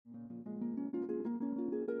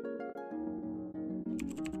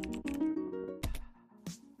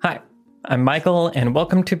I'm Michael, and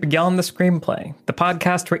welcome to Beyond the Screenplay, the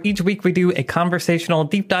podcast where each week we do a conversational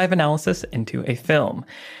deep dive analysis into a film.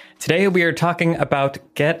 Today we are talking about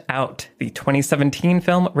Get Out, the 2017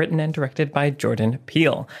 film written and directed by Jordan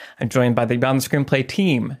Peele. I'm joined by the Beyond the Screenplay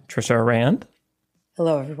team, Trisha Rand.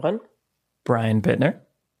 Hello, everyone. Brian Bittner.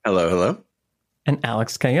 Hello, hello. And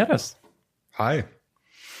Alex Calleros. Hi.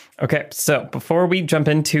 Okay, so before we jump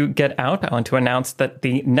into Get Out, I want to announce that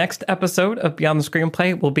the next episode of Beyond the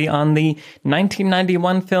Screenplay will be on the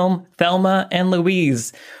 1991 film Thelma and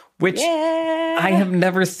Louise, which I have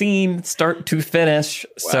never seen start to finish.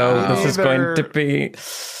 So this is going to be...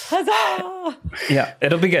 Huzzah! Yeah,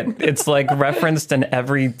 it'll be good. It's like referenced in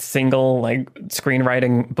every single like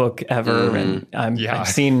screenwriting book ever. And I've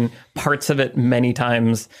seen parts of it many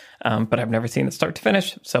times, but I've never seen it start to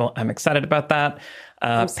finish. So I'm excited about that.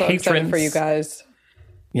 I'm so excited for you guys.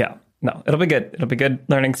 Yeah, no, it'll be good. It'll be good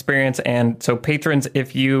learning experience. And so patrons,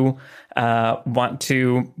 if you want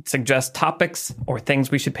to suggest topics or things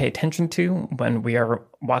we should pay attention to when we are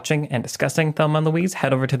watching and discussing Thelma and Louise,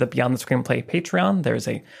 head over to the Beyond the Screenplay Patreon. There's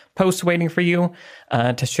a post waiting for you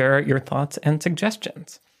to share your thoughts and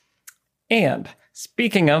suggestions. And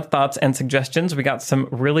speaking of thoughts and suggestions, we got some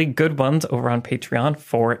really good ones over on Patreon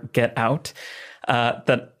for Get Out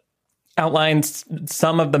that outlines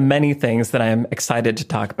some of the many things that I am excited to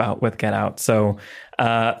talk about with Get Out. So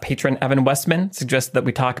patron Evan Westman suggests that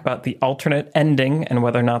we talk about the alternate ending and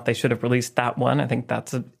whether or not they should have released that one. I think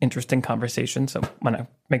that's an interesting conversation, so I want to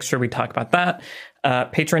make sure we talk about that.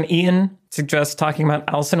 Patron Ian suggests talking about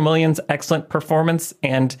Allison Williams' excellent performance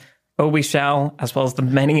and Oh We Shall, as well as the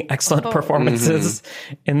many excellent performances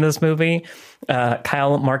in this movie.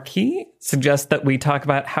 Kyle Marquis suggests that we talk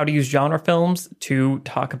about how to use genre films to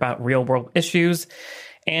talk about real-world issues.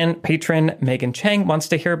 And patron Megan Chang wants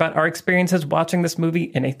to hear about our experiences watching this movie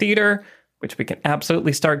in a theater, which we can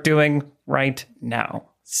absolutely start doing right now.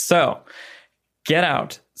 So, Get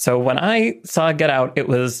Out. So when I saw Get Out, it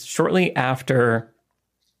was shortly after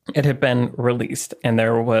it had been released, and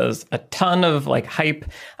there was a ton of like hype.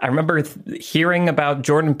 I remember hearing about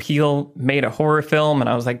Jordan Peele made a horror film, and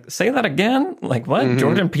I was like, say that again? Like what?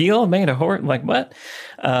 Jordan Peele made a horror? Like what?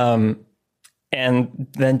 And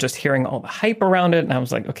then just hearing all the hype around it, and I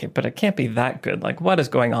was like, okay, but it can't be that good. Like what is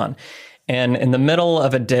going on? And in the middle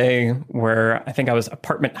of a day where I think I was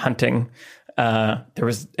apartment hunting, there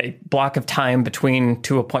was a block of time between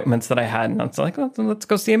two appointments that I had, and I was like, let's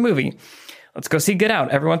go see a movie. Let's go see Get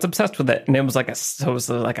Out. Everyone's obsessed with it. And it was like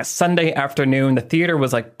a Sunday afternoon. The theater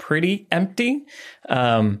was like pretty empty.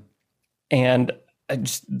 And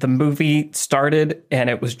the movie started and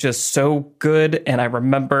it was just so good. And I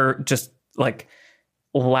remember just like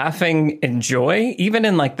laughing in joy, even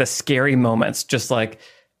in like the scary moments, just like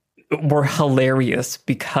were hilarious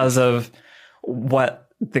because of what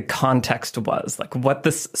the context was, like what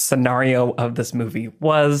this scenario of this movie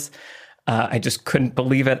was. I just couldn't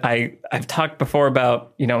believe it. I've talked before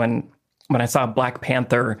about, when I saw Black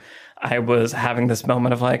Panther, I was having this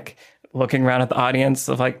moment of like looking around at the audience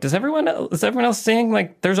of like, is everyone else saying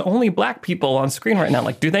like there's only black people on screen right now?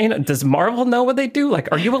 Like, does Marvel know what they do? Like,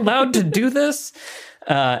 are you allowed to do this?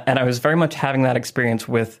 And I was very much having that experience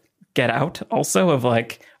with Get Out also of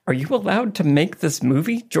like, are you allowed to make this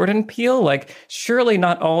movie, Jordan Peele? Like, surely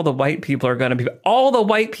not all the white people are going to be... All the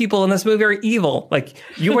white people in this movie are evil. Like,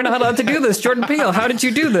 you were not allowed to do this, Jordan Peele. How did you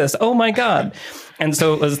do this? Oh, my God. And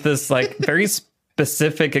so it was this, like, very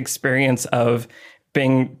specific experience of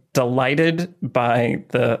being delighted by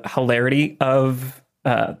the hilarity of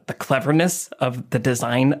the cleverness of the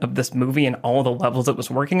design of this movie and all the levels it was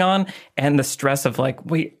working on, and the stress of, like,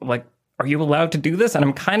 wait, like, are you allowed to do this? And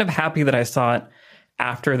I'm kind of happy that I saw it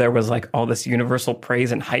after there was like all this universal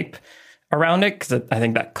praise and hype around it, because I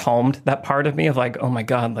think that calmed that part of me of like, oh my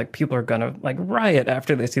God, like people are gonna like riot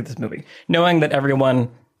after they see this movie. Knowing that everyone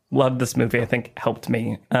loved this movie, I think helped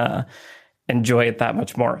me enjoy it that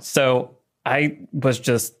much more. So I was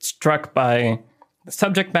just struck by the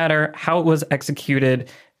subject matter, how it was executed,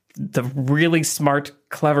 the really smart,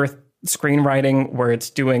 clever screenwriting where it's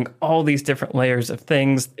doing all these different layers of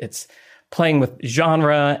things. It's playing with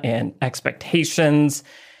genre and expectations.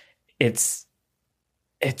 It's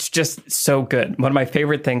just so good. One of my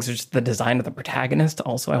favorite things is just the design of the protagonist.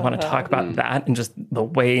 Also, I want to talk about that and just the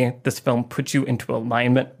way this film puts you into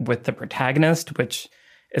alignment with the protagonist, which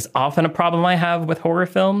is often a problem I have with horror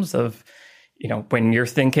films of, when you're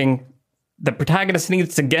thinking the protagonist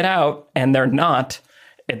needs to get out and they're not,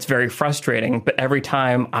 it's very frustrating. But every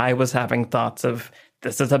time I was having thoughts of,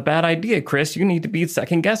 this is a bad idea, Chris. You need to be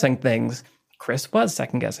second-guessing things. Chris was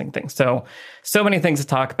second-guessing things. So many things to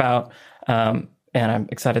talk about. and I'm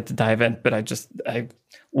excited to dive in. But I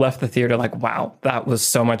left the theater like, wow, that was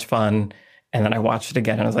so much fun. And then I watched it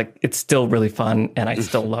again, and I was like, it's still really fun, and I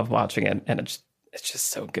still love watching it, and it's just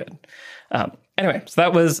so good. Anyway, so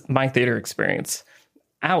that was my theater experience.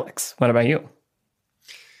 Alex, what about you?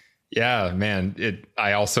 Yeah, man,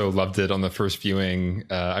 I also loved it on the first viewing.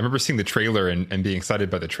 I remember seeing the trailer and being excited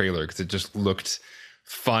by the trailer because it just looked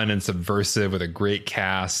fun and subversive with a great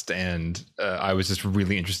cast, and I was just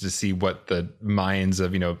really interested to see what the minds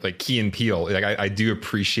of like Key and Peele. Like I do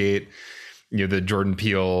appreciate the Jordan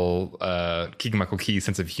Peele, Keegan-Michael Key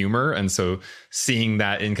sense of humor. And so seeing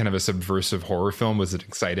that in kind of a subversive horror film was an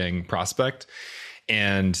exciting prospect.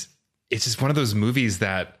 And it's just one of those movies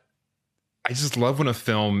that I just love when a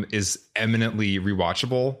film is eminently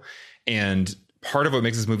rewatchable. And part of what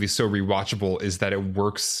makes this movie so rewatchable is that it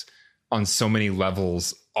works on so many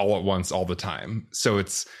levels all at once, all the time. So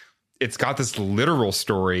it's got this literal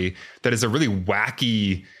story that is a really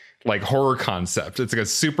wacky like horror concept. It's like a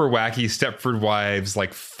super wacky Stepford Wives,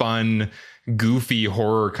 like fun, goofy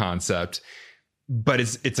horror concept. But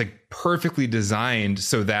it's like perfectly designed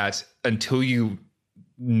so that until you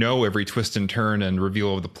know every twist and turn and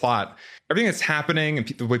reveal of the plot, everything that's happening and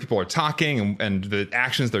the way people are talking and the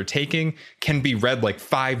actions they're taking can be read like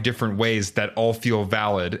 5 different ways that all feel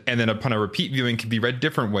valid. And then upon a repeat viewing can be read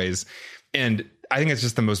different ways. And I think it's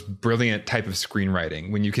just the most brilliant type of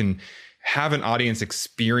screenwriting when you can have an audience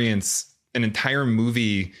experience an entire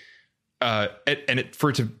movie for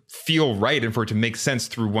it to feel right and for it to make sense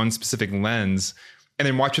through one specific lens, and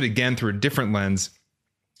then watch it again through a different lens,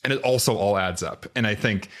 and it also all adds up. And I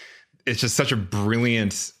think it's just such a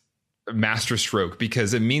brilliant masterstroke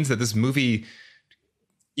because it means that this movie,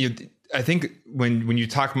 I think when you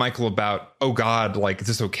talk, Michael, about, oh God, like, is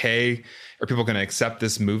this okay? Are people going to accept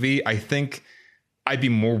this movie? I think I'd be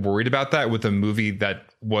more worried about that with a movie that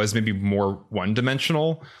was maybe more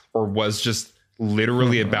one-dimensional or was just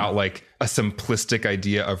literally about like a simplistic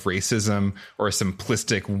idea of racism or a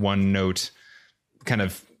simplistic one-note kind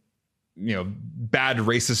of, bad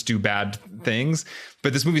racists do bad things.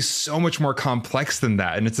 But this movie is so much more complex than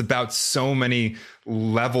that. And it's about so many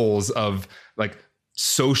levels of like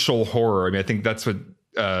social horror. I mean, I think that's what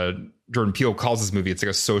Jordan Peele calls this movie. It's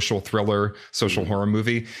like a social thriller, social horror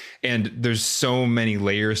movie. And there's so many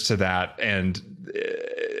layers to that. And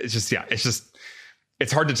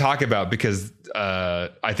it's hard to talk about because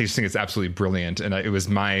I think it's absolutely brilliant. And it was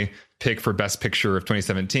my pick for Best Picture of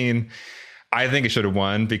 2017. I think it should have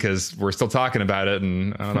won because we're still talking about it.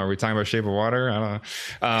 And I don't know, are we talking about Shape of Water? I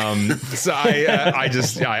don't know. So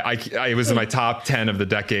it was in my top 10 of the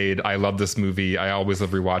decade. I love this movie. I always love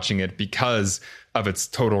rewatching it because of its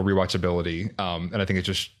total rewatchability. And I think it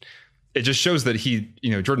just shows that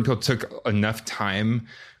Jordan Peele took enough time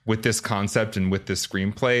with this concept and with this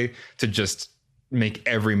screenplay to just make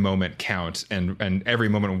every moment count and every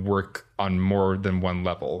moment work on more than one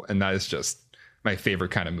level. And that is just my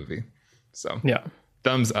favorite kind of movie. So yeah,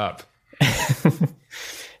 thumbs up.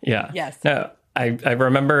 Yeah. Yes. No, I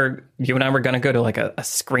remember you and I were going to go to like a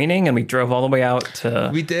screening, and we drove all the way out to.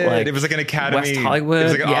 We did. Like, it was like an Academy, West Hollywood. It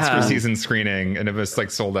was like an Oscar season screening, and it was like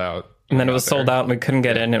sold out. And then it was sold out, and we couldn't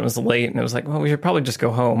get in. It was late, and it was like, well, we should probably just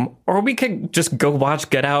go home, or we could just go watch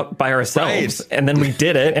Get Out by ourselves. Right. And then we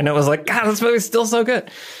did it, and it was like, God, this movie's still so good.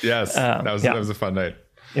 Yes, that was a fun night.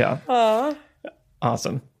 Yeah. Aww.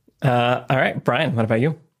 Awesome. All right, Brian, what about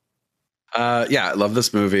you? I love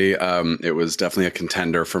this movie. It was definitely a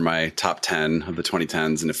contender for my top 10 of the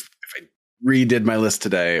 2010s. And if I redid my list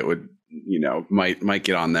today, it would, might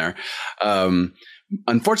get on there.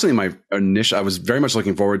 Unfortunately, I was very much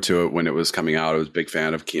looking forward to it when it was coming out. I was a big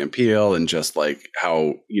fan of Key and Peele and just like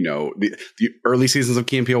how, the early seasons of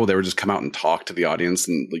Key and Peele, they would just come out and talk to the audience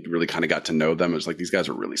and like really kind of got to know them. It was like, these guys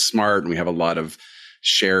are really smart and we have a lot of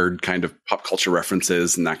shared kind of pop culture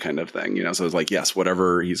references and that kind of thing, so it's like, yes,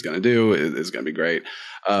 whatever he's going to do is going to be great.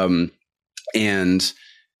 And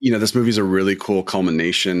this movie is a really cool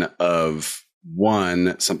culmination of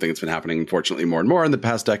something that's been happening, unfortunately, more and more in the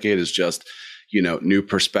past decade is just, new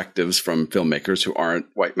perspectives from filmmakers who aren't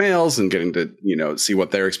white males and getting to, see what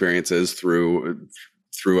their experience is through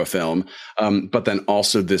a film. But then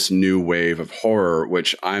also this new wave of horror,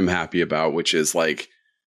 which I'm happy about, which is like,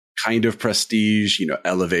 kind of prestige,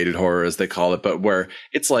 elevated horror as they call it, but where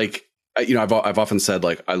it's like, I've often said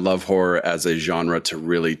like, I love horror as a genre to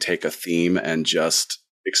really take a theme and just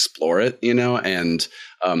explore it, and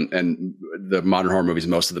the modern horror movies,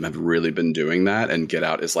 most of them have really been doing that. And Get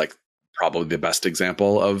Out is like probably the best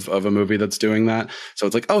example of a movie that's doing that. So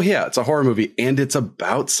it's like, oh yeah, it's a horror movie and it's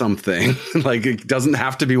about something. Like it doesn't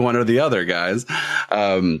have to be one or the other, guys.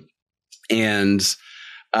 And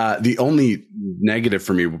The only negative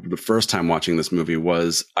for me the first time watching this movie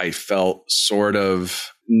was I felt sort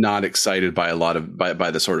of not excited by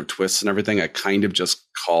by the sort of twists and everything. I kind of just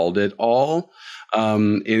called it all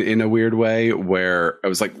in a weird way, where I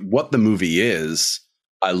was like, what the movie is,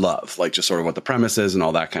 I love, like just sort of what the premise is and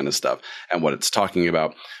all that kind of stuff and what it's talking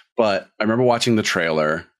about. But I remember watching the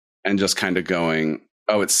trailer and just kind of going,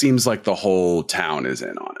 oh, it seems like the whole town is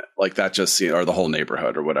in on it. Like that just seems, or the whole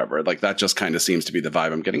neighborhood or whatever. Like that just kind of seems to be the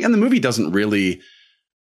vibe I'm getting. And the movie doesn't really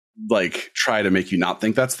like try to make you not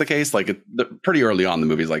think that's the case. Like pretty early on, the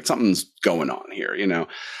movie's like something's going on here, you know?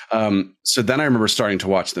 So then I remember starting to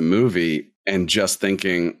watch the movie and just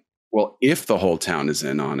thinking, well, if the whole town is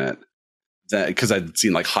in on it, that because I'd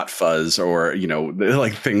seen like Hot Fuzz or, you know,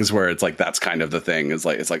 like things where it's like, that's kind of the thing is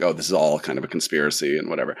like, it's like, oh, this is all kind of a conspiracy and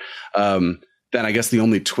whatever. Then I guess the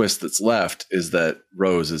only twist that's left is that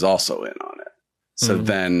Rose is also in on it. So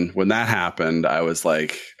then when that happened, I was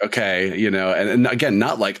like, okay, you know, and again,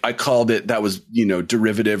 not like I called it, that was, you know,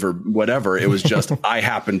 derivative or whatever. It was just, I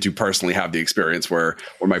happened to personally have the experience where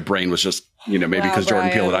my brain was just, you know, maybe because Jordan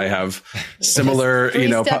Peele and I have similar, you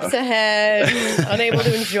know, steps ahead, unable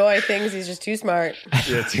to enjoy things. He's just too smart.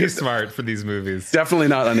 Yeah, too smart for these movies. Definitely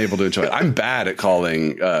not unable to enjoy it. I'm bad at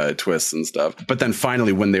calling twists and stuff. But then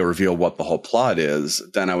finally, when they reveal what the whole plot is,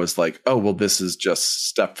 then I was like, oh, well, this is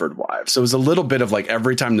just Stepford Wives. So it was a little bit of like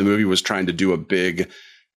every time the movie was trying to do a big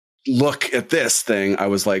look at this thing, I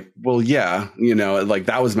was like, well, yeah, you know, like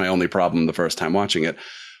that was my only problem the first time watching it.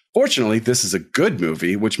 Fortunately, this is a good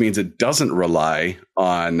movie, which means it doesn't rely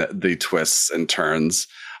on the twists and turns.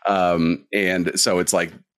 And so it's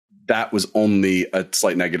like that was only a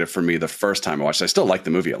slight negative for me the first time I watched it. I still liked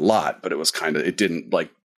the movie a lot, but it was kind of, it didn't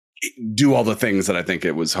like do all the things that I think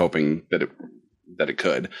it was hoping that it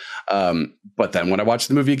could. But then when I watch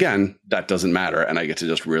the movie again, that doesn't matter. And I get to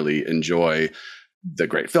just really enjoy the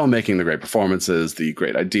great filmmaking, the great performances, the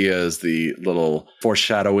great ideas, the little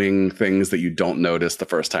foreshadowing things that you don't notice the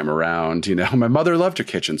first time around. You know, my mother loved her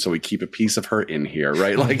kitchen, so we keep a piece of her in here,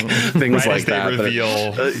 right? Like things like that.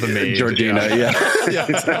 Reveal the maid, Georgina, yeah.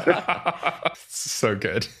 So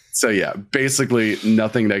good. So yeah, basically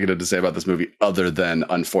nothing negative to say about this movie other than,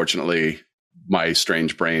 unfortunately, my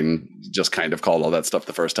strange brain just kind of called all that stuff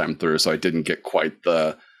the first time through, so I didn't get quite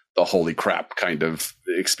the holy crap kind of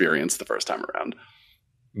experience the first time around.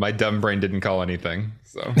 My dumb brain didn't call anything,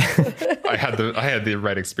 so I had the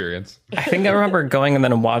right experience. I think I remember going and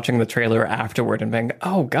then watching the trailer afterward and being,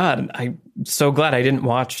 oh God, I'm so glad I didn't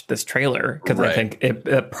watch this trailer, because I think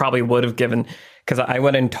it probably would have given, because I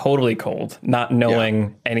went in totally cold, not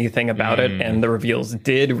knowing anything about it, and the reveals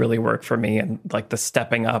did really work for me, and like the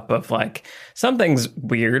stepping up of like, something's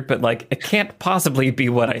weird, but like it can't possibly be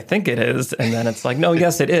what I think it is, and then it's like, no,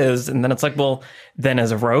 yes it is, and then it's like, well, then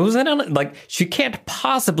is Rose in on it? Like she can't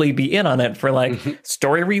possibly be in on it for like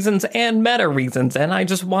story reasons and meta reasons, and I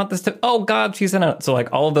just want this to, oh God, she's in it. So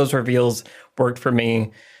like all of those reveals worked for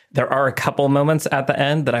me. There are a couple moments at the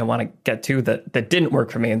end that I want to get to that didn't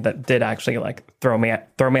work for me, and that did actually like throw me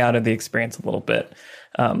out of the experience a little bit.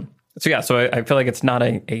 So I feel like it's not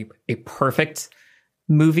a perfect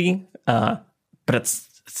movie, but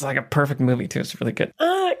it's like a perfect movie too. It's really good.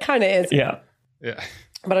 It kind of is. Yeah.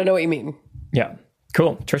 But I know what you mean. Yeah.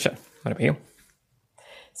 Cool. Trisha, what about you?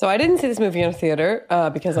 So I didn't see this movie in a theater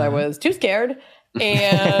because I was too scared,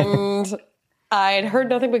 and I'd heard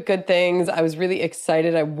nothing but good things. I was really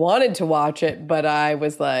excited. I wanted to watch it, but I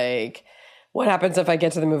was like, what happens if I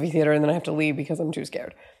get to the movie theater and then I have to leave because I'm too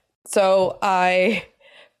scared?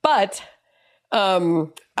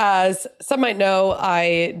 As some might know,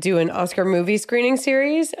 I do an Oscar movie screening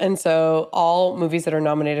series. And so all movies that are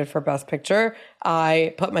nominated for Best Picture,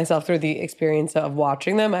 I put myself through the experience of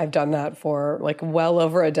watching them. I've done that for like well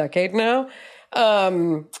over a decade now.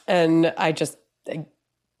 And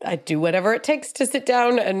I do whatever it takes to sit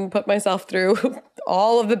down and put myself through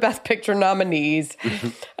all of the Best Picture nominees.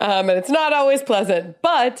 And it's not always pleasant.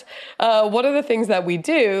 But one of the things that we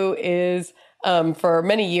do is for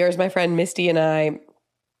many years, my friend Misty and I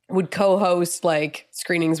would co-host like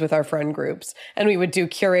screenings with our friend groups. And we would do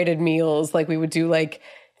curated meals. Like we would do like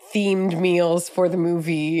themed meals for the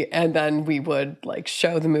movie, and then we would like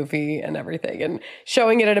show the movie and everything, and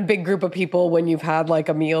showing it at a big group of people when you've had like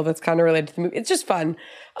a meal that's kind of related to the movie. It's just fun.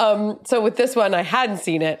 So with this one, I hadn't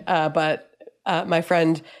seen it, but my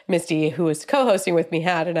friend Misty, who was co-hosting with me,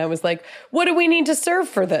 had, and I was like, what do we need to serve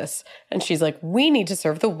for this? And she's like, we need to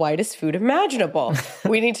serve the whitest food imaginable.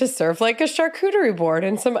 We need to serve like a charcuterie board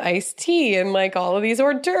and some iced tea and like all of these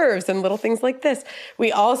hors d'oeuvres and little things like this.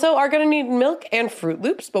 We also are going to need milk and Fruit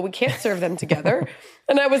Loops, but we can't serve them together.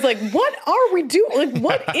 And I was like, what are we doing? Like,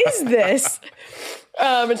 what is this?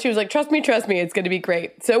 And she was like, trust me, it's going to be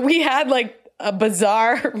great. So we had like a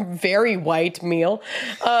bizarre, very white meal.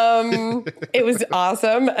 It was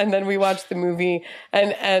awesome. And then we watched the movie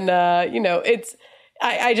and you know,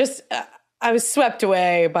 I was swept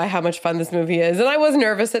away by how much fun this movie is. And I was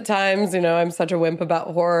nervous at times. You know, I'm such a wimp about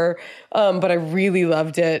horror, but I really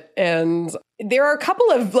loved it. And there are a couple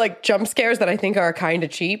of like jump scares that I think are kind of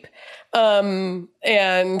cheap.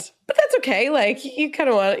 But that's okay. Like you kind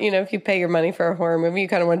of want, you know, if you pay your money for a horror movie, you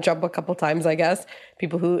kind of want to jump a couple times, I guess,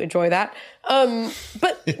 people who enjoy that.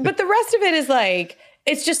 But the rest of it is like,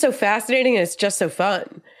 it's just so fascinating and it's just so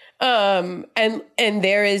fun. And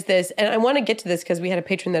there is this, and I want to get to this because we had a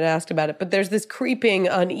patron that asked about it, but there's this creeping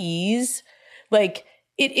unease. Like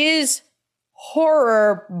it is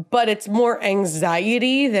horror, but it's more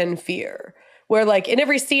anxiety than fear. Where like in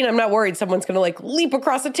every scene, I'm not worried someone's going to like leap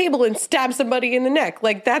across the table and stab somebody in the neck.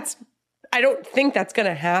 Like I don't think that's going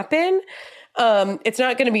to happen. It's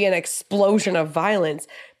not going to be an explosion of violence,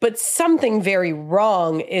 but something very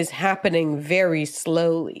wrong is happening very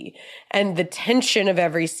slowly. And the tension of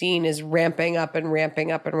every scene is ramping up and ramping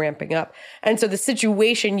up and ramping up. And so the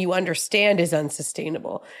situation you understand is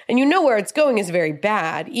unsustainable. And you know where it's going is very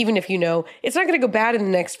bad, even if you know it's not going to go bad in the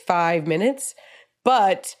next 5 minutes.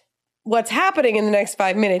 But what's happening in the next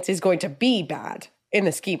 5 minutes is going to be bad in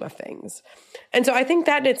the scheme of things. And so I think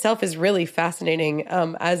that in itself is really fascinating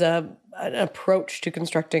as an approach to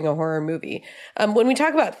constructing a horror movie. When we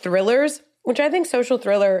talk about thrillers, which I think social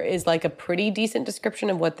thriller is like a pretty decent description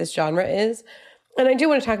of what this genre is, and I do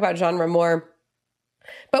want to talk about genre more,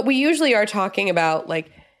 but we usually are talking about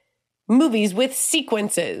like movies with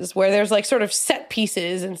sequences where there's like sort of set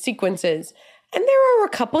pieces and sequences. And there are a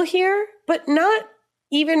couple here, but not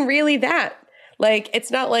even really that. Like, it's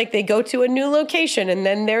not like they go to a new location and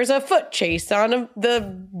then there's a foot chase on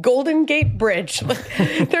the Golden Gate Bridge. Like,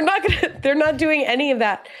 they're not doing any of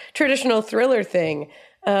that traditional thriller thing.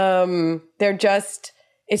 It's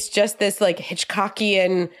just this like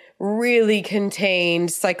Hitchcockian, really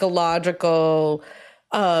contained psychological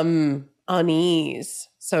unease,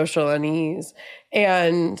 social unease.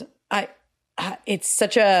 And it's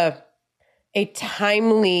such a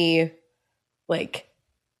timely, like,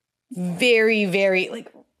 very, very like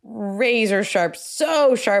razor sharp,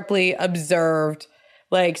 so sharply observed,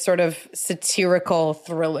 like sort of satirical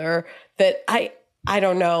thriller that I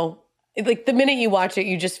don't know. Like the minute you watch it,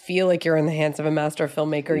 you just feel like you're in the hands of a master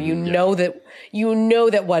filmmaker. You know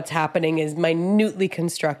that what's happening is minutely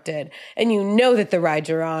constructed, and you know that the ride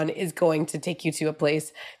you're on is going to take you to a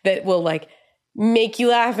place that will like make you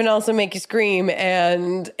laugh and also make you scream.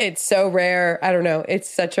 And it's so rare. I don't know. It's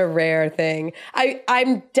such a rare thing.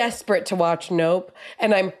 I'm desperate to watch Nope,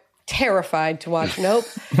 and I'm terrified to watch Nope.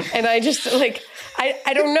 And I just like,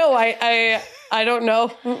 I don't know. I don't know.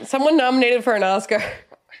 Someone nominated for an Oscar.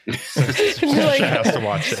 Like, has to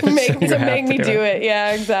watch it. to make me do it.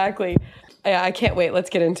 Yeah, exactly. Yeah, I can't wait. Let's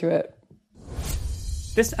get into it.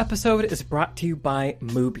 This episode is brought to you by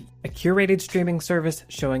Mubi, a curated streaming service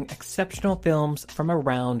showing exceptional films from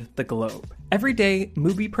around the globe. Every day,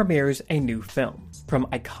 Mubi premieres a new film. From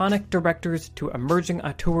iconic directors to emerging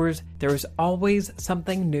auteurs, there is always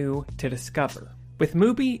something new to discover. With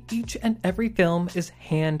Mubi, each and every film is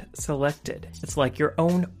hand-selected. It's like your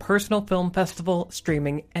own personal film festival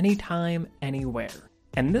streaming anytime, anywhere.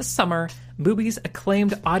 And this summer, Mubi's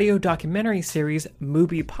acclaimed audio documentary series,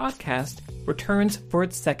 Mubi Podcast, returns for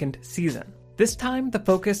its second season. This time, the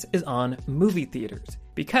focus is on movie theaters,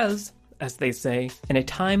 because, as they say, in a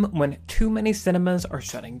time when too many cinemas are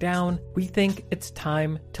shutting down, we think it's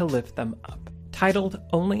time to lift them up. Titled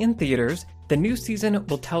Only in Theaters, the new season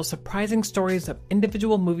will tell surprising stories of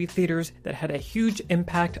individual movie theaters that had a huge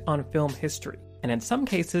impact on film history, and in some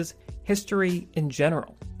cases, history in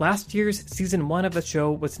general. Last year's season 1 of the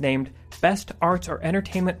show was named Best Arts or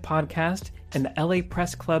Entertainment Podcast in the LA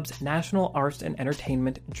Press Club's National Arts and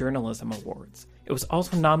Entertainment Journalism Awards. It was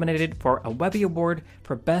also nominated for a Webby Award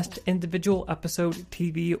for Best Individual Episode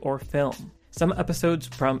TV or Film. Some episodes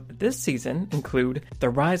from this season include The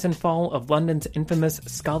Rise and Fall of London's infamous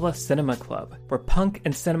Scala Cinema Club, where punk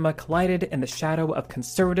and cinema collided in the shadow of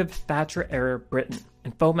conservative Thatcher-era Britain,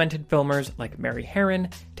 and fomented filmers like Mary Herron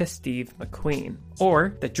to Steve McQueen.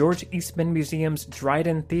 Or the George Eastman Museum's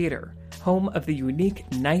Dryden Theater, home of the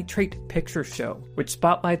unique Nitrate Picture Show, which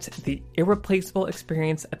spotlights the irreplaceable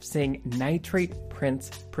experience of seeing nitrate prints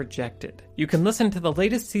projected. You can listen to the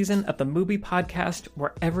latest season of the Mubi Podcast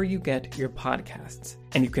wherever you get your podcasts.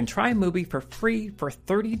 And you can try Mubi for free for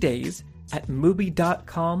 30 days at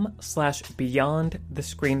Mubi.com/beyond the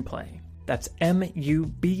screenplay. That's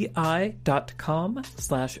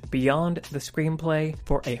MUBI.com/Beyond the Screenplay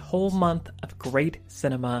for a whole month of great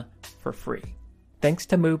cinema for free. Thanks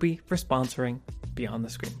to Mubi for sponsoring Beyond the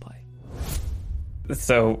Screenplay.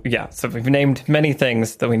 So we've named many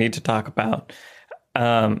things that we need to talk about.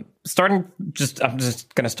 I'm just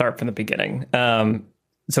going to start from the beginning.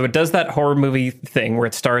 So it does that horror movie thing where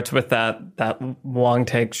it starts with that long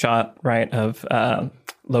take shot, right, of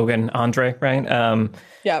Logan Andre, right?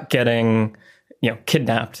 Getting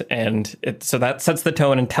kidnapped, and so that sets the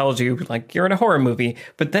tone and tells you like you're in a horror movie.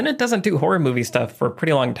 But then it doesn't do horror movie stuff for a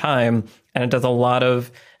pretty long time, and it does a lot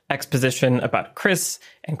of exposition about Chris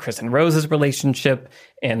and Rose's relationship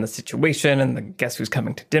and the situation and the guess who's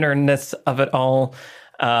coming to dinner-ness of it all.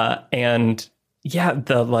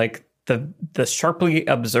 The sharply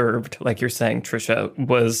observed, like you're saying, Trisha,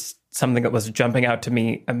 was something that was jumping out to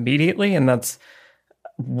me immediately. And that's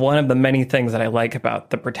one of the many things that I like about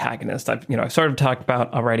the protagonist. I've sort of talked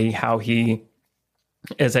about already how he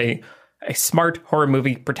is a smart horror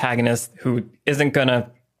movie protagonist who isn't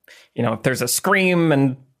gonna, if there's a scream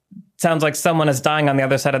and sounds like someone is dying on the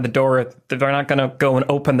other side of the door, they're not going to go and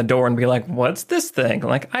open the door and be like, what's this thing?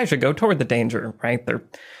 Like, I should go toward the danger, right? They're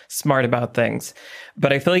smart about things.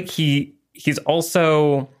 But I feel like he's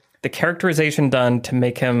also, the characterization done to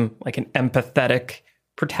make him like an empathetic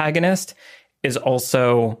protagonist is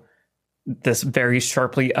also this very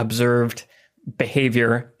sharply observed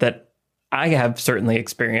behavior that I have certainly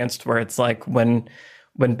experienced, where it's like when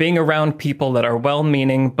being around people that are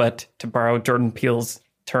well-meaning, but to borrow Jordan Peele's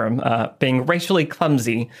term, being racially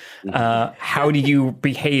clumsy, how do you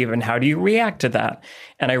behave and how do you react to that?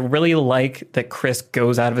 And I really like that Chris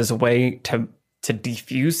goes out of his way to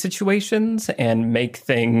defuse situations and make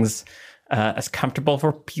things as comfortable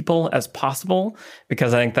for people as possible,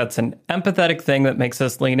 because I think that's an empathetic thing that makes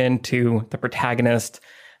us lean into the protagonist.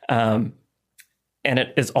 And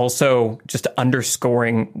it is also just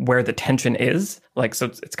underscoring where the tension is. Like, so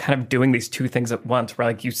it's kind of doing these two things at once, where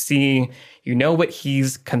like you know what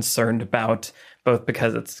he's concerned about, both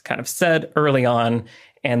because it's kind of said early on,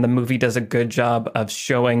 and the movie does a good job of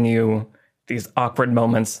showing you these awkward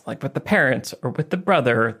moments, like with the parents or with the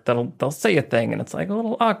brother, they'll say a thing and it's like a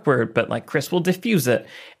little awkward, but like Chris will diffuse it.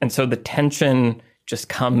 And so the tension just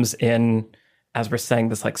comes in, as we're saying,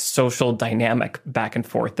 this like social dynamic back and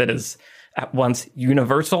forth that is at once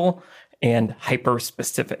universal and hyper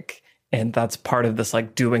specific. And that's part of this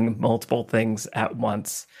like doing multiple things at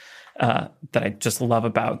once that I just love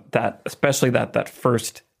about that, especially that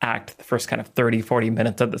first act, the first kind of 30, 40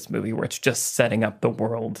 minutes of this movie, where it's just setting up the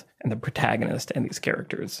world and the protagonist and these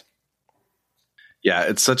characters. Yeah,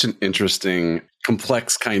 it's such an interesting,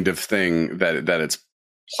 complex kind of thing that it's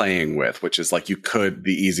playing with, which is like the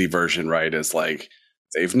easy version, right, is like,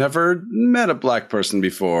 they've never met a black person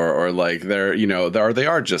before, or like they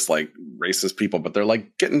are just like racist people, but they're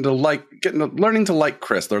like learning to like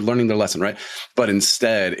Chris. They're learning their lesson, right? But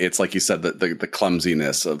instead, it's like you said, the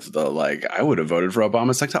clumsiness of the like, I would have voted for Obama.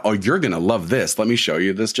 It's like, oh, you're gonna love this. Let me show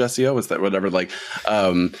you this, Jesse O. Is that whatever? Like,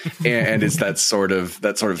 and it's that sort of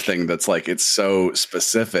thing that's like, it's so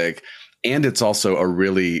specific, and it's also a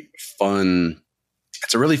really fun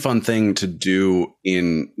thing to do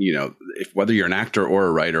in, whether you're an actor or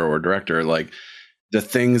a writer or a director, like the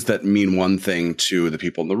things that mean one thing to the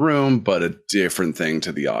people in the room, but a different thing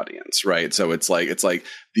to the audience, right? So it's like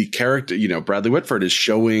the character, Bradley Whitford is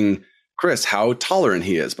showing Chris how tolerant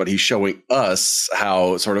he is, but he's showing us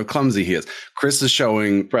how sort of clumsy he is. Chris is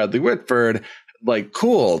showing Bradley Whitford like,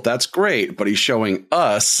 cool, that's great, but he's showing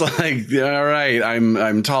us like, all right,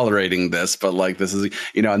 I'm tolerating this, but like this is,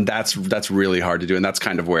 and that's really hard to do, and that's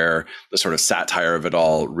kind of where the sort of satire of it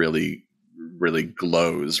all really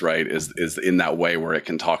glows, right? Is in that way where it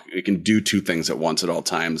can do two things at once at all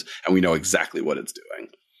times, and we know exactly what it's doing.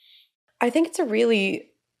 I think it's a really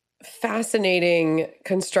fascinating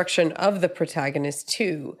construction of the protagonist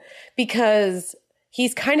too, because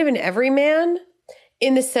he's kind of an everyman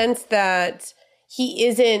in the sense that he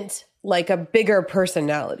isn't like a bigger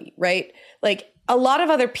personality, right? Like a lot of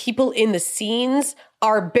other people in the scenes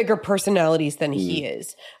are bigger personalities than he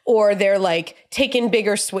is, or they're like taking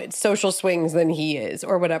bigger social swings than he is,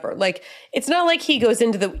 or whatever. Like, it's not like he goes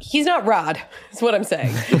into he's not Rod, is what I'm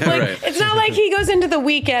saying. Like, right. It's not like he goes into the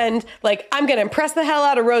weekend, like, I'm going to impress the hell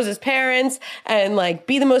out of Rose's parents and like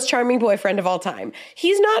be the most charming boyfriend of all time.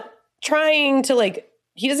 He's not trying to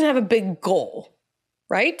he doesn't have a big goal.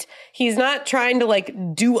 Right? He's not trying to like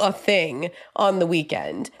do a thing on the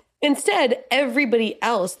weekend. Instead, everybody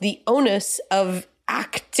else, the onus of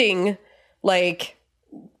acting like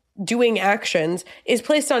doing actions is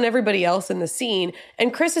placed on everybody else in the scene,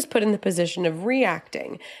 and Chris is put in the position of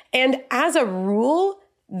reacting. And as a rule,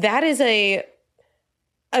 that is a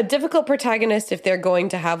difficult protagonist if they're going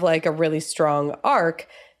to have like a really strong arc.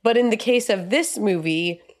 But in the case of this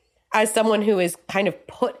movie, as someone who is kind of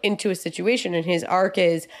put into a situation and his arc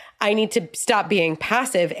is, I need to stop being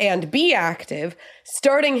passive and be active,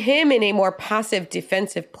 starting him in a more passive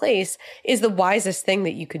defensive place is the wisest thing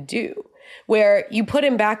that you could do. Where you put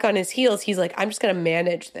him back on his heels, he's like, I'm just going to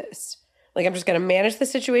manage this. Like, I'm just going to manage the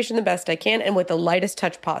situation the best I can and with the lightest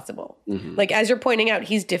touch possible. Mm-hmm. Like, as you're pointing out,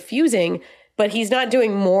 he's diffusing, but he's not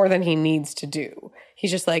doing more than he needs to do.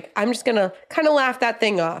 He's just like, I'm just going to kind of laugh that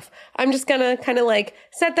thing off. I'm just going to kind of like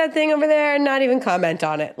set that thing over there and not even comment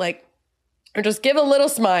on it. Like, or just give a little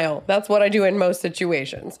smile. That's what I do in most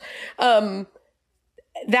situations.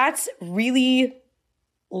 That's really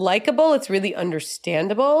likable. It's really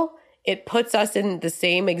understandable. It puts us in the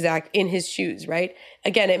same exact, in his shoes, right?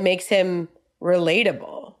 Again, it makes him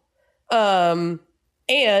relatable. And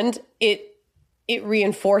it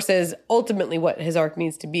reinforces ultimately what his arc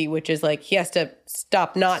needs to be, which is like he has to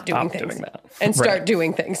stop doing things and start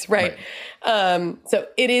doing things, right? So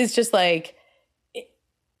it is just like,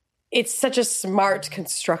 it's such a smart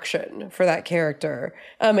construction for that character.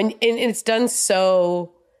 And it's done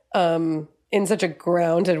so in such a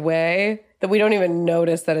grounded way that we don't even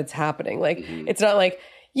notice that it's happening. Like, it's not like,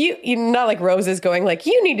 you not like Rose is going like,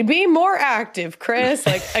 you need to be more active, Chris.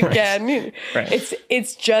 Like, again,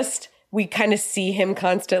 it's just, we kind of see him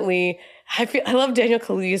constantly. I love Daniel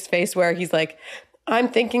Kaluuya's face where he's like, I'm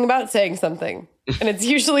thinking about saying something. And it's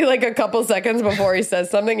usually like a couple seconds before he says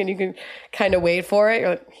something and you can kind of wait for it. You're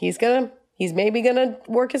like, he's maybe gonna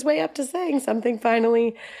work his way up to saying something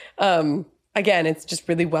finally. Again, it's just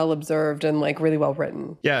really well observed and like really well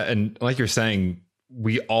written. Yeah. And like you're saying,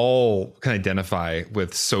 we all can identify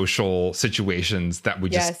with social situations that we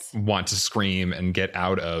just want to scream and get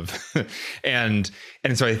out of. and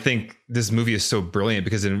so I think this movie is so brilliant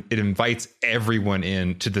because it invites everyone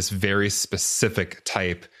into this very specific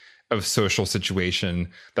type of social situation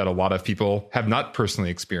that a lot of people have not personally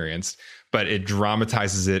experienced, but it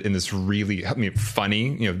dramatizes it in this really,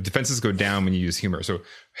 funny, defenses go down when you use humor. So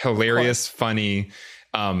hilarious, funny,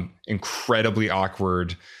 incredibly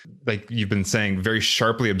awkward, like you've been saying, very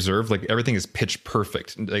sharply observed, like everything is pitch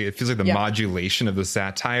perfect. Like, it feels like the modulation of the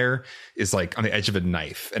satire is like on the edge of a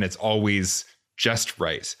knife and it's always just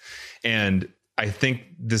right. And I think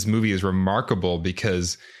this movie is remarkable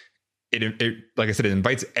because it like I said, it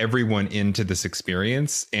invites everyone into this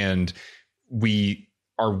experience and we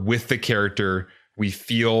are with the character. We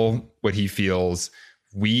feel what he feels.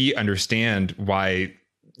 We understand why,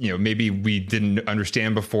 maybe we didn't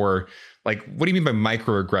understand before. Like, what do you mean by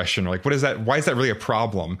microaggression? Or like, what is that? Why is that really a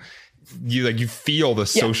problem? You feel the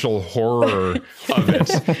social horror of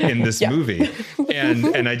it in this movie.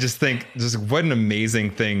 And I just think just what an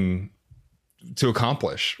amazing thing to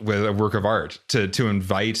accomplish with a work of art, to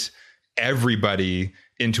invite everybody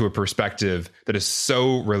into a perspective that is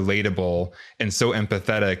so relatable and so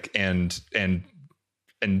empathetic and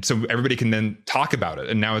so everybody can then talk about it.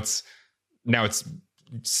 And now it's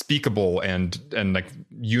speakable and like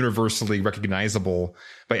universally recognizable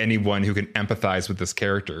by anyone who can empathize with this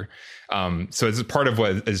character. So it's part of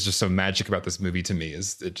what is just so magic about this movie to me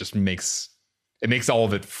is it just makes all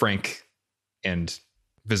of it frank and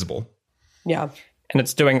visible. Yeah. And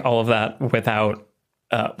it's doing all of that without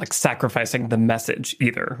like sacrificing the message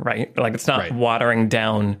either, right? Like it's not watering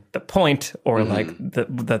down the point or like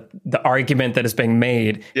the argument that is being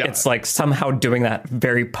made. Yeah. It's like somehow doing that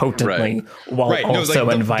very potently while also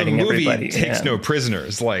inviting the movie everybody. Takes no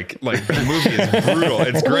prisoners. Like the movie is brutal.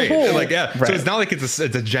 It's great. Like so it's not like it's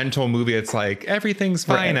a gentle movie. It's like everything's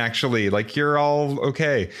fine actually. Like you're all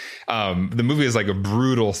okay. The movie is like a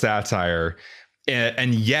brutal satire,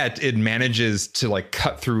 and yet it manages to like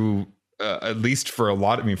cut through. At least for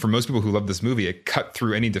for most people who love this movie, it cut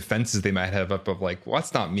through any defenses they might have up of like, well,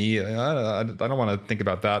 that's not me. I don't want to think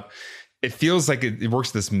about that. It feels like it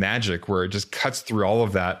works this magic where it just cuts through all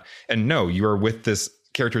of that. And no, you are with this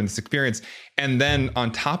character in this experience. And then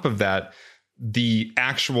on top of that, the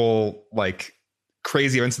actual like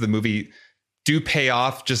crazy events of the movie do pay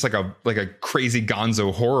off just like a crazy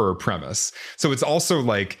gonzo horror premise. So it's also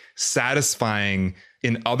like satisfying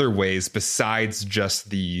in other ways besides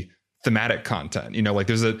just the thematic content. Like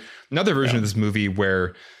there's another version of this movie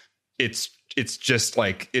where it's just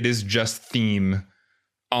like it is just theme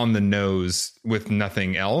on the nose with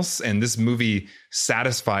nothing else, and this movie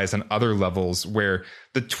satisfies on other levels where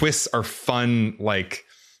the twists are fun, like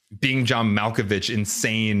being John Malkovich,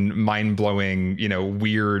 insane, mind-blowing,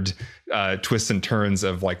 weird twists and turns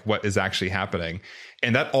of like what is actually happening.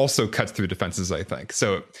 And that also cuts through defenses, I think.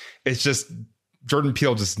 So it's just Jordan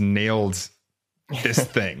Peele just nailed this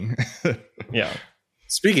thing. Yeah.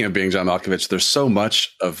 Speaking of being John Malkovich, there's so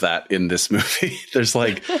much of that in this movie. There's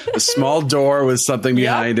like a small door with something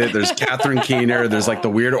behind it. There's Catherine Keener. There's like the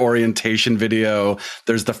weird orientation video.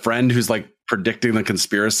 There's the friend who's like predicting the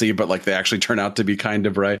conspiracy, but like they actually turn out to be kind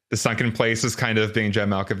of right. The sunken place is kind of being John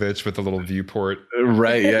Malkovich with a little viewport.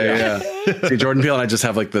 Right. Yeah. See, Jordan Peele and I just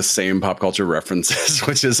have like the same pop culture references,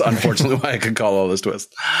 which is unfortunately why I could call all this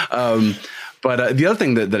twist. But the other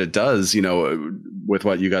thing that it does, with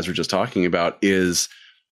what you guys were just talking about is,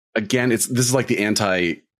 again, this is like the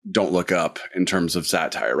anti Don't Look Up in terms of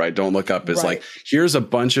satire, right? Don't Look Up is like, here's a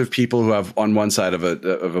bunch of people who have on one side of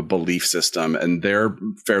a belief system and they're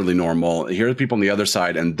fairly normal. Here are people on the other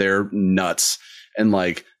side and they're nuts. And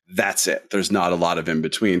like, that's it. There's not a lot of in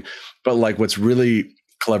between. But like what's really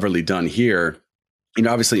cleverly done here,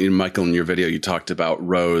 obviously, Michael, in your video, you talked about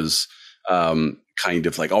Rose, kind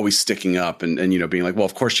of like always sticking up and being like, well,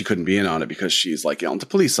 of course she couldn't be in on it because she's like yelling to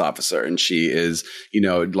police officer and she is,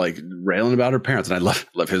 like railing about her parents. And I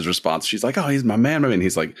love his response. She's like, oh, he's my man. And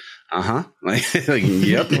he's like, like,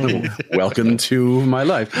 yep. Welcome to my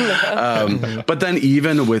life. But then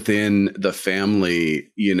even within the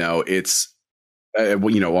family, it's, at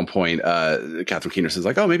one point, Catherine Keener says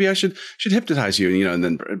like, oh, maybe I should hypnotize you. And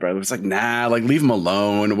then Bradley was like, nah, like leave him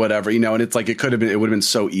alone, whatever, and it's like, it would have been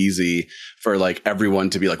so easy for like everyone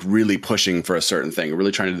to be like really pushing for a certain thing,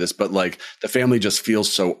 really trying to do this. But like the family just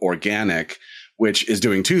feels so organic, which is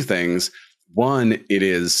doing two things. One, it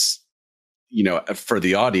is, for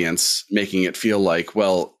the audience, making it feel like,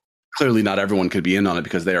 well, clearly not everyone could be in on it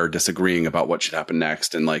because they are disagreeing about what should happen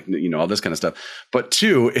next and like, all this kind of stuff. But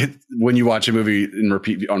two, when you watch a movie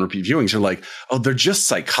on repeat viewings, you're like, oh, they're just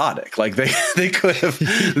psychotic. Like they could have,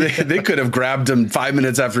 they could have grabbed him 5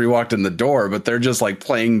 minutes after he walked in the door, but they're just like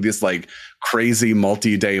playing this like crazy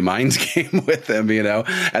multi-day mind game with him,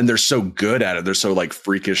 and they're so good at it. They're so like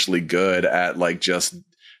freakishly good at like just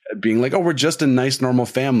being like, oh, we're just a nice, normal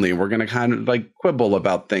family. We're going to kind of like quibble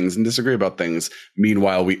about things and disagree about things.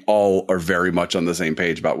 Meanwhile, we all are very much on the same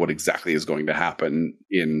page about what exactly is going to happen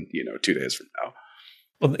in, 2 days from now.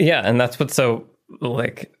 Well, yeah. And that's what's so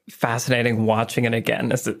like fascinating watching it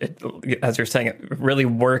again. As you're saying, it really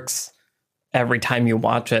works every time you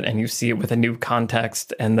watch it and you see it with a new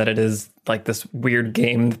context, and that it is like this weird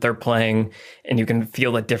game that they're playing, and you can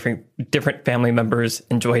feel that different family members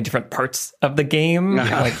enjoy different parts of the game,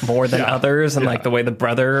 like more than others, and like the way the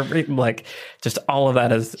brother, like just all of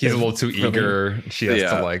that is he's a little too eager. She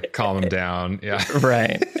has to like calm him down. Yeah,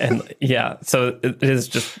 right, and so it is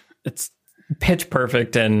just, it's pitch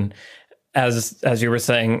perfect. And as you were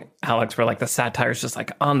saying, Alex, where like the satire is just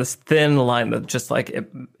like on this thin line that just like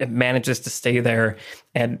it manages to stay there.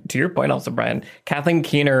 And to your point also, Brian, Kathleen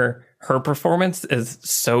Keener, her performance is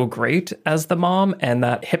so great as the mom, and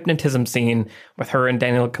that hypnotism scene with her and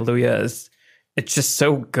Daniel Kaluuya it's just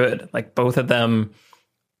so good. Like both of them,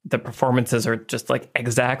 the performances are just like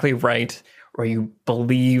exactly right, where you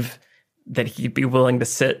believe that he'd be willing to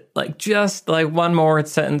sit like just like one more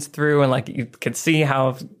sentence through, and like you can see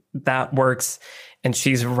how that works. And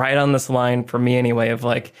she's right on this line for me anyway, of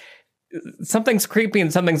like something's creepy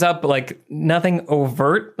and something's up, but like nothing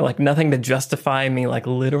overt, like nothing to justify me like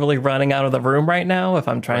literally running out of the room right now if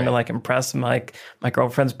I'm trying to like impress my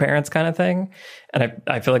girlfriend's parents, kind of thing. And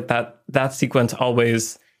I feel like that sequence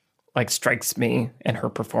always like strikes me, and her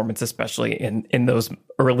performance especially in those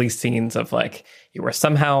early scenes of like, you were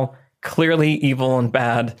somehow clearly evil and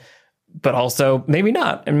bad, but also maybe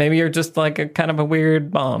not. And maybe you're just like a kind of a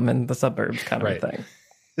weird mom in the suburbs kind of a thing.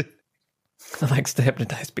 Likes to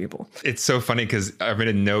hypnotize people. It's so funny because I made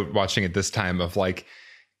a note watching it this time of like,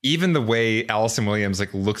 even the way Allison Williams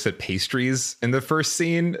like looks at pastries in the first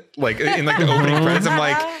scene, like in like the opening credits, I'm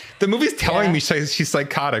like, the movie's telling me she's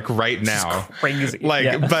psychotic right now. She's crazy.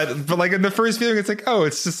 Like, but like in the first viewing, it's like, oh,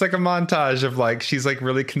 it's just like a montage of like, she's like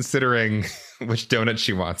really considering which donut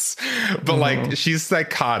she wants, but like she's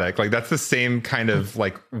psychotic. Like that's the same kind of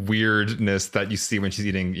like weirdness that you see when she's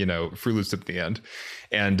eating, Fruit Loops at the end.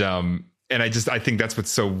 And I think that's what's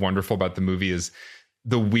so wonderful about the movie is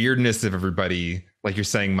the weirdness of everybody, like you're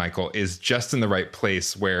saying, Michael, is just in the right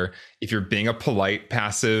place, where if you're being a polite,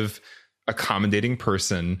 passive, accommodating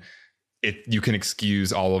person, you can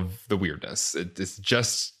excuse all of the weirdness. It's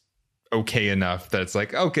just okay enough that it's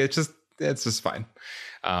like, okay, it's just fine.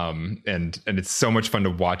 And it's so much fun to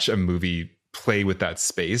watch a movie play with that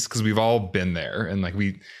space, because we've all been there, and like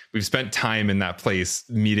we've spent time in that place,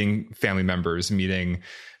 meeting family members, meeting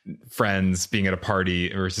friends, being at a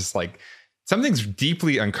party, or it's just like something's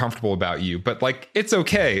deeply uncomfortable about you, but like it's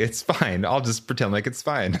okay, it's fine, I'll just pretend like it's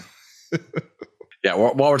fine. Yeah,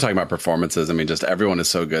 while we're talking about performances, I mean, just everyone is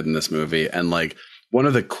so good in this movie, and like one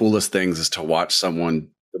of the coolest things is to watch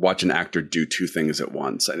an actor do two things at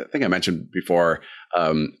once. I think I mentioned before,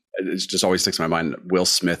 it just always sticks in my mind, Will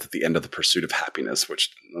Smith at the end of The Pursuit of Happiness,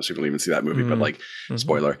 which most people don't even see that movie, but like,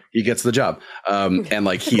 spoiler, he gets the job. And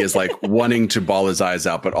like, he is like wanting to bawl his eyes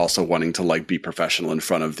out, but also wanting to like be professional in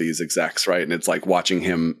front of these execs. Right. And it's like watching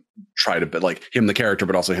him try to, like him, the character,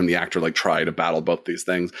 but also him, the actor, like try to battle both these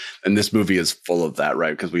things. And this movie is full of that,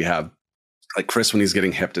 right? Because we have like Chris when he's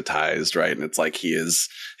getting hypnotized, right? And it's like his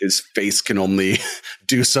face can only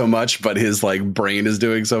do so much, but his like brain is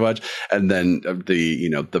doing so much. And then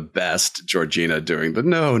the best Georgina doing the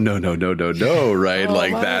no, right? Oh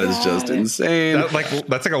like that is just insane.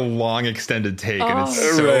 That's like a long extended take, and it's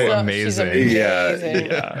so amazing.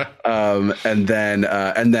 Yeah. And then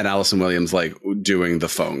Allison Williams like doing the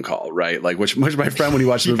phone call, right? Like which my friend, when he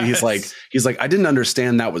watched the movie, he's like, I didn't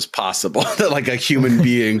understand that was possible, that like a human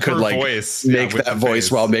being could like make that voice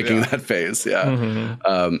while making that face. Yeah.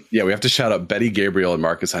 Mm-hmm. We have to shout out Betty Gabriel and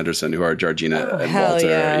Marcus Henderson, who are Georgina and Walter.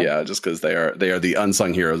 Yeah, just because they are the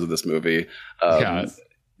unsung heroes of this movie.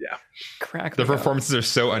 Crack. The performances are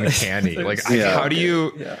so uncanny. Like, how do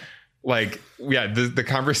you the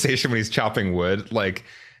conversation when he's chopping wood? Like,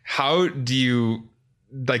 how do you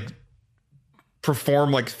like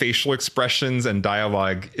perform like facial expressions and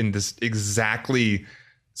dialogue in this exactly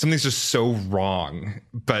something's just so wrong,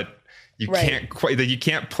 but you can't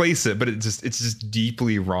place it, but it's just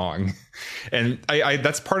deeply wrong. And I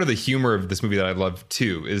that's part of the humor of this movie that I love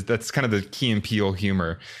too, is that's kind of the Key and Peele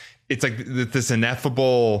humor. It's like this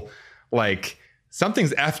ineffable, like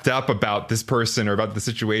something's effed up about this person or about the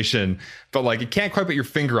situation, but like you can't quite put your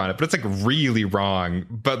finger on it, but it's like really wrong.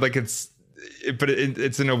 But like it's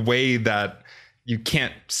in a way that you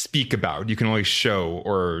can't speak about. You can only show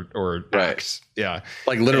or act. Yeah.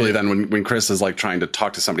 Like literally then when Chris is like trying to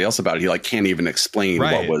talk to somebody else about it, he like can't even explain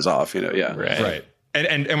what was off, Yeah. Right.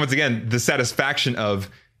 And once again, the satisfaction of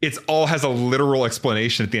it's all has a literal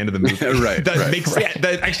explanation at the end of the movie.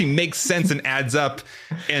 That actually makes sense and adds up,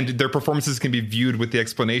 and their performances can be viewed with the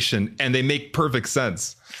explanation, and they make perfect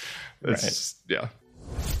sense.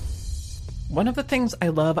 One of the things I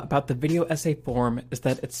love about the video essay form is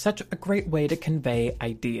that it's such a great way to convey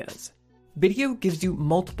ideas. Video gives you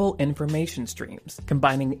multiple information streams,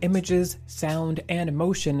 combining images, sound, and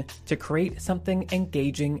emotion to create something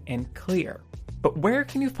engaging and clear. But where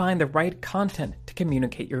can you find the right content to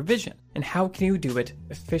communicate your vision, and how can you do it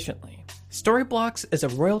efficiently? Storyblocks is a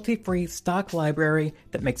royalty-free stock library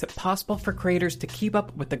that makes it possible for creators to keep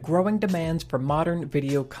up with the growing demands for modern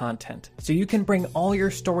video content, so you can bring all your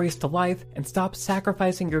stories to life and stop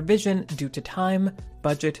sacrificing your vision due to time,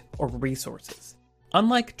 budget, or resources.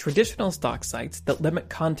 Unlike traditional stock sites that limit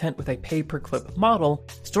content with a pay-per-clip model,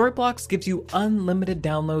 Storyblocks gives you unlimited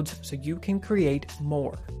downloads so you can create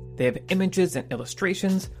more. They have images and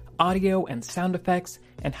illustrations, audio and sound effects,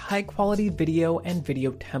 and high-quality video and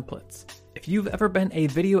video templates. If you've ever been a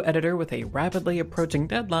video editor with a rapidly approaching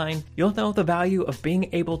deadline, you'll know the value of being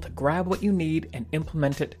able to grab what you need and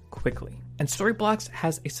implement it quickly. And Storyblocks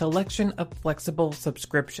has a selection of flexible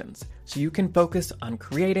subscriptions, so you can focus on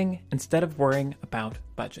creating instead of worrying about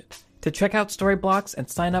budget. To check out Storyblocks and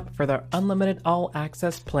sign up for their unlimited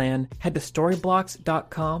all-access plan, head to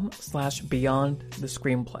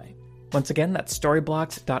storyblocks.com/beyondthescreenplay. Once again, that's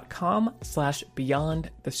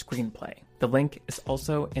storyblocks.com/beyondthescreenplay. The link is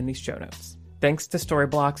also in the show notes. Thanks to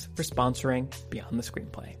Storyblocks for sponsoring Beyond the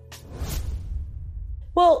Screenplay.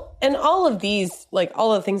 Well, and all of these, like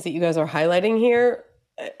all of the things that you guys are highlighting here,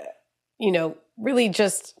 really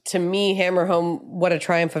just to me hammer home what a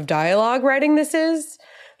triumph of dialogue writing this is.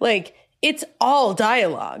 Like, it's all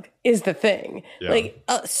dialogue is the thing. Yeah. Like,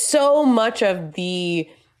 so much of the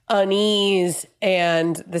unease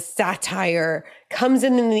and the satire comes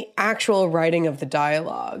in the actual writing of the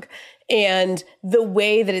dialogue. And the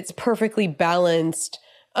way that it's perfectly balanced,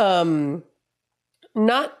 not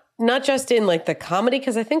just in like the comedy,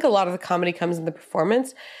 because I think a lot of the comedy comes in the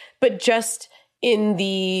performance, but just in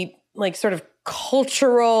the like sort of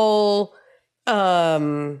cultural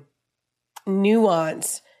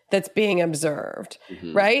nuance that's being observed,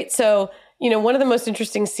 right? So, one of the most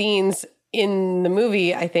interesting scenes in the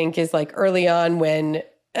movie, I think, is like early on when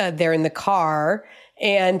they're in the car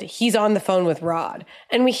and he's on the phone with Rod.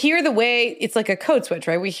 And we hear the way, it's like a code switch,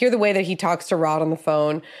 right? We hear the way that he talks to Rod on the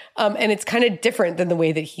phone. And it's kind of different than the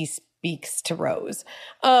way that he speaks to Rose.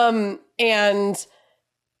 And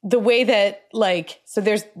the way that so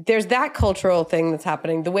there's that cultural thing that's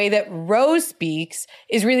happening. The way that Rose speaks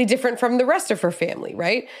is really different from the rest of her family,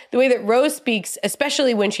 right? The way that Rose speaks,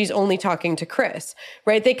 especially when she's only talking to Chris,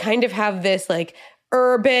 right? They kind of have this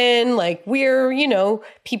urban, we're,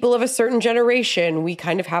 people of a certain generation. We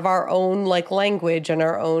kind of have our own language and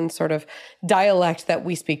our own sort of dialect that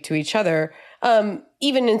we speak to each other.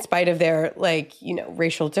 Even in spite of their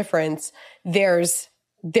racial difference,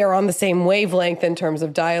 they're on the same wavelength in terms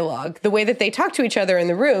of dialogue. The way that they talk to each other in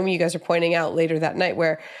the room, you guys are pointing out later that night,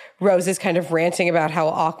 where Rose is kind of ranting about how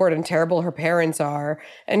awkward and terrible her parents are,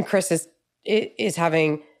 and Chris is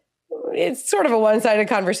having, it's sort of a one-sided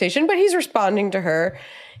conversation, but he's responding to her.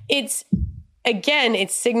 It's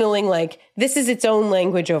signaling this is its own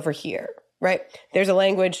language over here, right? There's a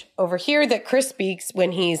language over here that Chris speaks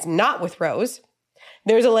when he's not with Rose.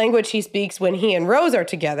 There's a language he speaks when he and Rose are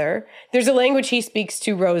together. There's a language he speaks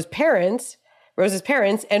to Rose's parents,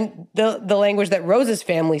 and the language that Rose's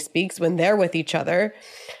family speaks when they're with each other.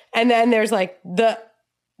 And then there's the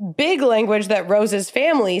big language that Rose's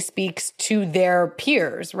family speaks to their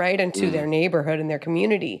peers, right? And to their neighborhood and their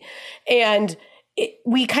community. And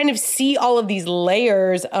we kind of see all of these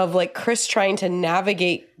layers of Chris trying to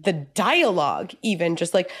navigate the dialogue, even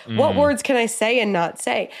just what words can I say and not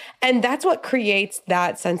say? And that's what creates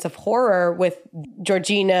that sense of horror with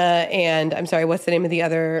Georgina and, I'm sorry, what's the name of the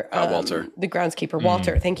other? Walter. The groundskeeper,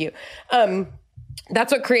 Walter. Thank you.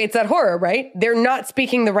 That's what creates that horror, right? They're not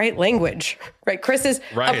speaking the right language, right? Chris is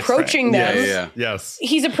approaching them. Yeah. Yes.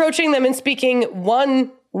 He's approaching them and speaking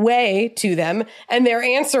one way to them, and they're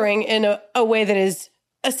answering in a way that is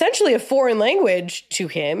essentially a foreign language to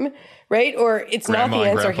him, right? Or it's not the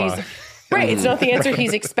answer it's not the answer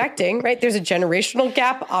he's expecting, right? There's a generational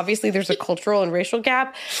gap. Obviously, there's a cultural and racial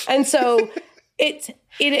gap. And so it's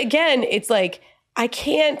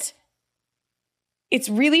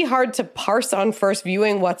really hard to parse on first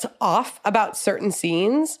viewing what's off about certain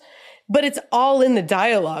scenes, but it's all in the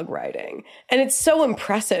dialogue writing. And it's so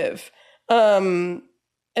impressive.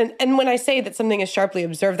 And when I say that something is sharply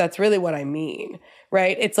observed, that's really what I mean,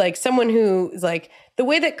 right? It's someone who is the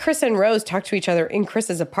way that Chris and Rose talk to each other in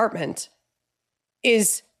Chris's apartment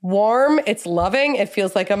is warm. It's loving. It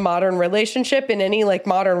feels like a modern relationship in any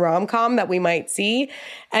modern rom-com that we might see.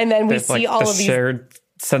 And then we see all of these shared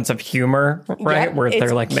sense of humor, right? Yep, where they're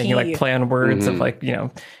it's making key. plan words of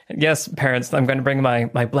yes, parents, I'm going to bring my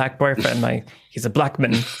black boyfriend. He's a black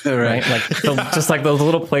man, right? Just those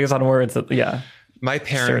little plays on words that, yeah. My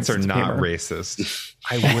parents are not racist.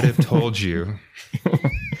 I would have told you.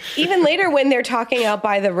 Even later when they're talking out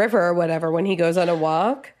by the river or whatever, when he goes on a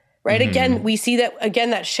walk, right? Again, we see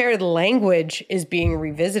that shared language is being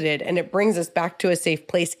revisited, and it brings us back to a safe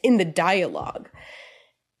place in the dialogue.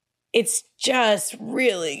 It's just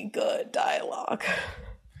really good dialogue.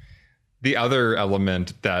 The other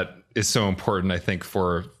element that is so important, I think,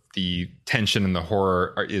 for the tension and the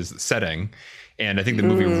horror is setting. And I think the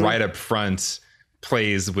movie right up front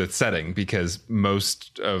plays with setting, because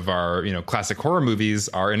most of our classic horror movies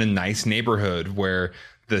are in a nice neighborhood where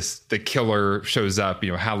the killer shows up,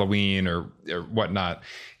 Halloween or whatnot.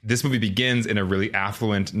 This movie begins in a really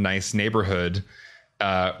affluent, nice neighborhood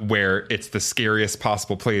where it's the scariest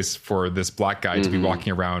possible place for this black guy to be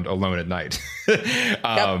walking around alone at night.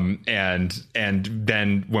 And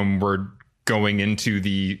then when we're going into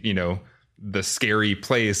the scary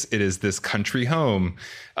place, it is this country home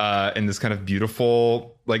in this kind of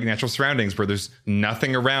beautiful natural surroundings where there's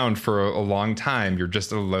nothing around for a long time. You're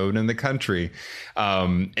just alone in the country.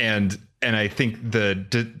 And I think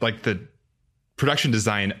the production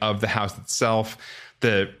design of the house itself,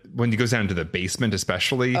 when it goes down to the basement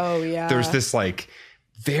especially, there's this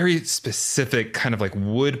very specific kind of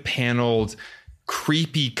wood paneled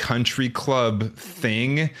creepy country club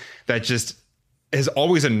thing that just has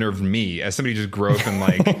always unnerved me as somebody who just grew up in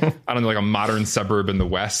I don't know, a modern suburb in the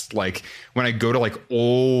West. When I go to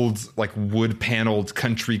old, wood paneled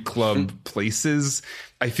country club places,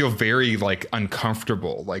 I feel very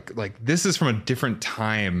uncomfortable. This is from a different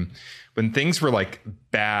time when things were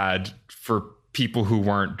bad for people who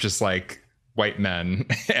weren't just white men.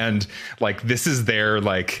 And this is their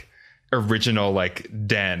original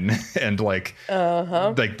den, and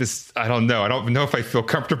this, I don't know if I feel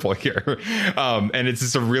comfortable here. And it's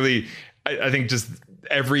just a really, I think just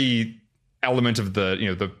every element of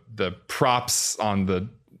the props on the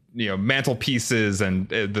mantelpieces and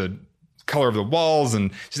the color of the walls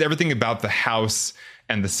and just everything about the house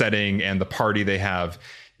and the setting and the party they have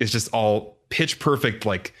is just all pitch perfect.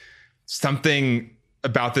 Something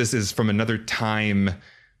about this is from another time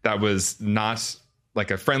that was not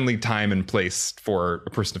like a friendly time and place for a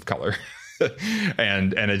person of color.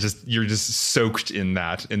 and it just, you're just soaked in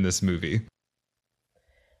that in this movie.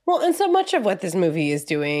 Well, and so much of what this movie is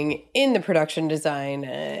doing in the production design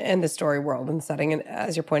and the story world and setting, and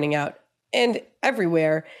as you're pointing out, and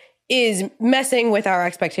everywhere, is messing with our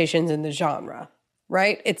expectations in the genre,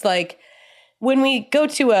 right? It's like when we go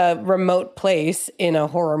to a remote place in a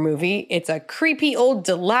horror movie, it's a creepy old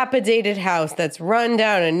dilapidated house that's run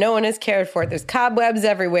down and no one has cared for it. There's cobwebs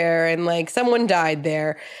everywhere and like someone died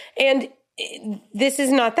there. And this is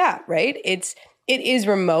not that, right? It is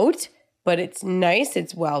remote, but it's nice.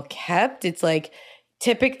 It's well kept. It's like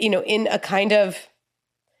typical, in a kind of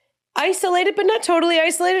isolated, but not totally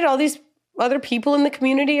isolated. All these other people in the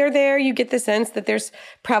community are there. You get the sense that there's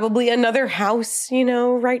probably another house,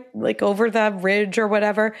 right, like over the ridge or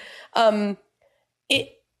whatever.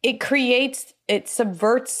 It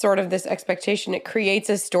subverts sort of this expectation. It creates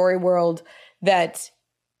a story world that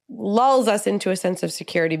lulls us into a sense of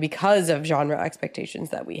security because of genre expectations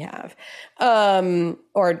that we have,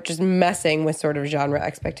 or just messing with sort of genre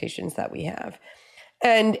expectations that we have.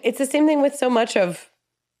 And it's the same thing with so much of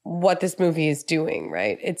what this movie is doing,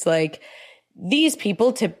 right? It's like these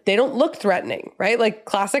people, they don't look threatening, right? Like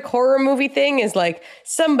classic horror movie thing is like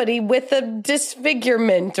somebody with a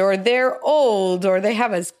disfigurement, or they're old, or they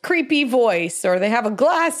have a creepy voice, or they have a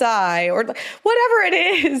glass eye, or whatever it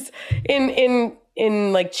is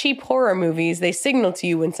in like cheap horror movies, they signal to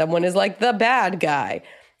you when someone is like the bad guy.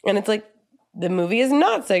 And it's like, the movie is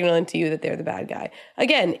not signaling to you that they're the bad guy.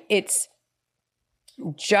 Again, it's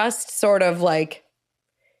just sort of like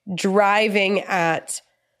driving at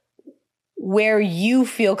where you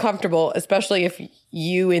feel comfortable, especially if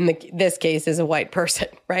you, in this case, is a white person,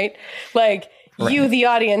 right? Like you, the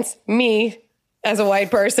audience, me as a white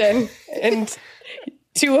person, and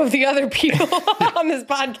two of the other people on this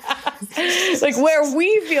podcast, like where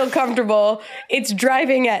we feel comfortable, it's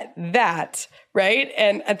driving at that, right?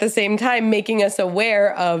 And at the same time, making us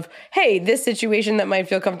aware of, hey, this situation that might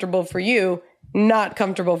feel comfortable for you, not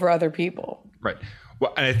comfortable for other people. Right.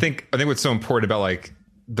 Well, and I think what's so important about like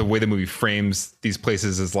the way the movie frames these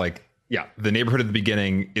places is like, yeah, the neighborhood at the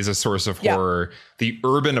beginning is a source of horror. The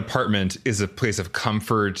urban apartment is a place of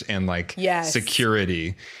comfort and like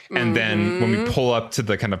security. And then when we pull up to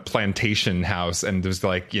the kind of plantation house and there's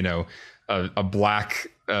like, a black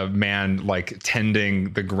man like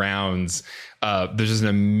tending the grounds, there's just an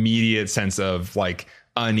immediate sense of like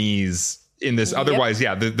unease in this. Otherwise,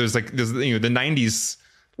 there's the 90s,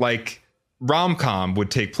 like rom-com would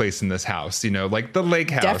take place in this house, like the lake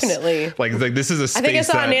house. Definitely. Like this is a space. I think I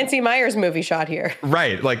saw a Nancy Meyers movie shot here.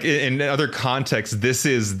 Right. Like in other contexts, this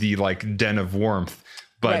is the like den of warmth.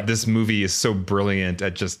 But this movie is so brilliant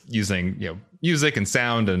at just using, music and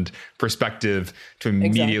sound and perspective to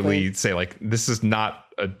immediately say like, this is not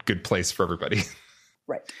a good place for everybody.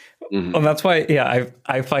 Right. Mm-hmm. Well, that's why,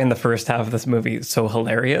 I find the first half of this movie so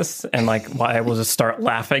hilarious, and like why I will just start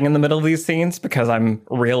laughing in the middle of these scenes, because I'm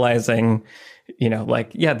realizing,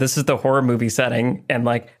 this is the horror movie setting, and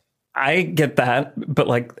like I get that, but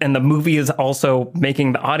like, and the movie is also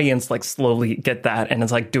making the audience like slowly get that, and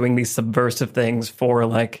it's like doing these subversive things for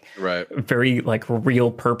like very like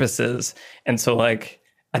real purposes, and so like.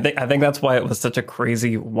 I think that's why it was such a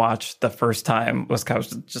crazy watch the first time, was 'cause I was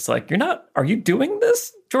just like, are you doing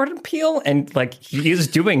this, Jordan Peele? And like, he is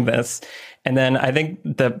doing this. And then I think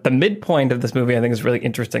the midpoint of this movie, I think, is really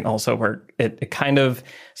interesting also, where it kind of,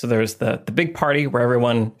 so there's the big party where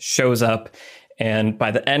everyone shows up. And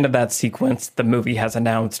by the end of that sequence, the movie has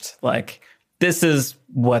announced like, this is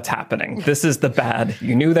what's happening. This is the bad.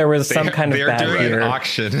 You knew there was some kind of bad here. They're doing an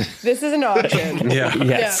auction. This is an auction.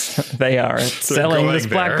 Yes, they are selling this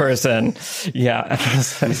black person. Yeah.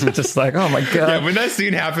 It's just like, oh my God. Yeah, when that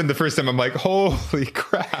scene happened the first time, I'm like, holy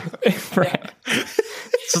crap. Right.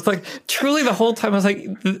 It's just like, truly the whole time I was like,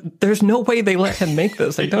 there's no way they let him make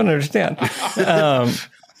this. I don't understand.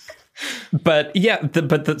 But yeah,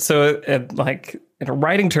 like in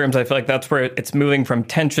writing terms, I feel like that's where it's moving from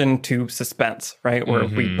tension to suspense, right? Where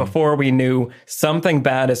before we knew something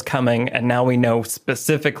bad is coming, and now we know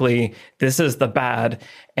specifically this is the bad,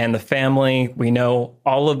 and the family, we know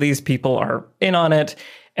all of these people are in on it.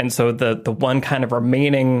 And so the one kind of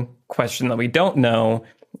remaining question that we don't know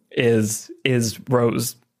is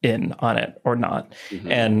Rose in on it or not?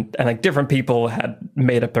 And like different people had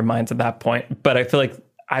made up their minds at that point. But I feel like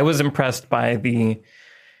I was impressed by the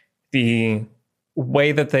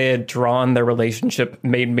way that they had drawn their relationship,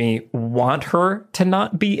 made me want her to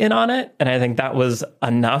not be in on it. And I think that was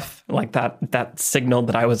enough, like that signaled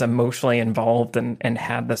that I was emotionally involved and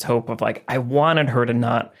had this hope of like, I wanted her to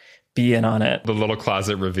not be in on it. The little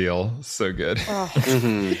closet reveal. So good.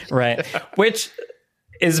 Right. Which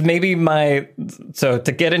is maybe so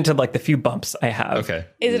to get into like the few bumps I have. Okay.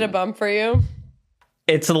 Is it a bump for you?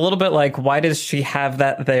 It's a little bit like, why does she have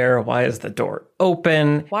that there? Why is the door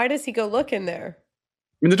open? Why does he go look in there?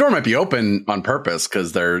 I mean, the door might be open on purpose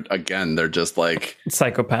because they're just like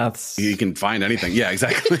Psychopaths. you can find anything. Yeah,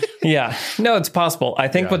 exactly. Yeah. No, it's possible. I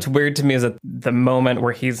think what's weird to me is that the moment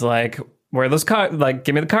where he's like, where are those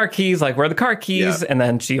give me the car keys, like, where are the car keys? Yeah. And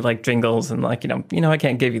then she like jingles and like, I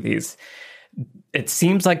can't give you these. It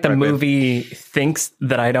seems like the movie thinks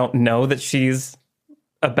that I don't know that she's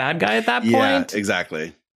a bad guy at that point. Yeah,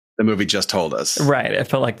 exactly. The movie just told us. Right. It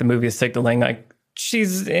felt like the movie is signaling like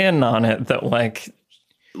she's in on it, that like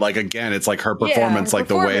again, it's like her performance, like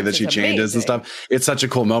the way that she changes and stuff. It's such a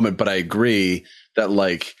cool moment, but I agree that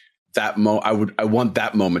like that I want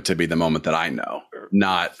that moment to be the moment that I know,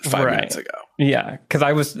 not 5 minutes ago. Yeah, because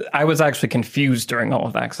I was actually confused during all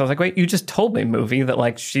of that, because I was like, wait, you just told me, movie, that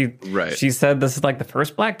like she said this is like the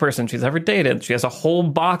first black person she's ever dated. She has a whole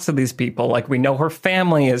box of these people. Like, we know her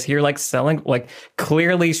family is here, like selling, like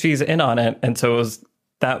clearly she's in on it. And so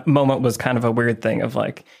that moment was kind of a weird thing of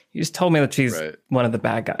like, you just told me that she's one of the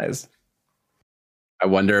bad guys. I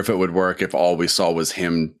wonder if it would work if all we saw was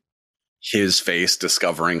his face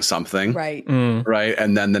discovering something. Right. Right.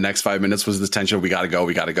 And then the next 5 minutes was this tension. We got to go.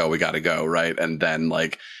 Right. And then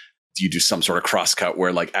like you do some sort of cross cut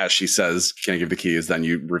where like, as she says, can I give the keys? Then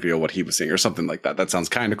you reveal what he was seeing or something like that. That sounds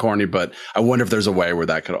kind of corny, but I wonder if there's a way where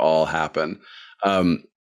that could all happen.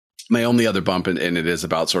 My only other bump, and it is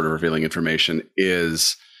about sort of revealing information,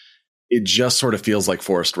 is it just sort of feels like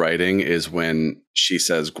forced writing is when she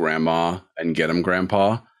says grandma and get him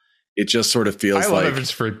grandpa. It just sort of feels I like love it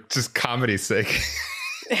just for just comedy's sake.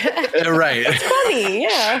 Right. It's funny,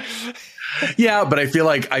 yeah. Yeah, but I feel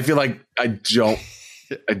like I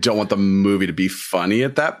don't want the movie to be funny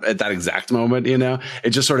at that exact moment, It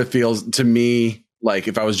just sort of feels to me like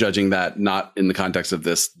if I was judging that not in the context of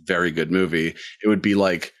this very good movie, it would be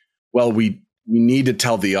like, well, we need to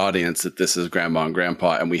tell the audience that this is grandma and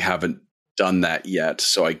grandpa, and we haven't done that yet.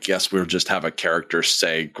 So I guess we'll just have a character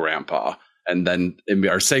say grandpa and then,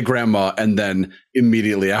 or say grandma, and then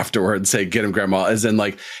immediately afterwards say get him grandma, as in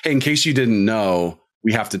like, hey, in case you didn't know,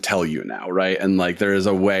 we have to tell you now, right? And like there is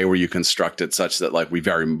a way where you construct it such that like we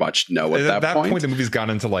very much know at that point. The movie's gone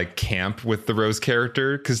into like camp with the Rose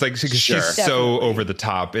character because like she's Definitely. so over the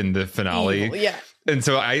top in the finale. Evil, yeah. And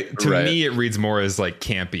so to me it reads more as like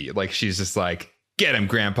campy. Like she's just like, get him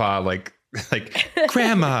grandpa, like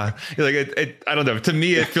grandma. Like I don't know. To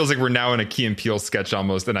me it feels like we're now in a Key and Peele sketch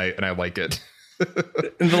almost, and I like it. The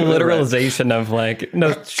literalization of like,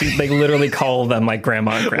 no, they literally call them like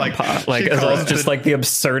grandma and grandpa. Like it's just like the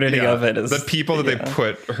absurdity of it is the people that they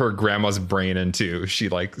put her grandma's brain into. She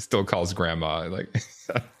like still calls grandma like.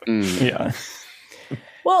 Yeah.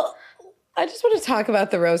 Well, I just want to talk about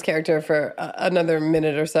the Rose character for another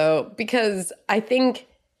minute or so, because I think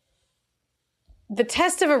the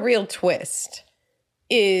test of a real twist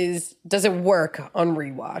is, does it work on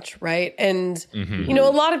rewatch, right? And, a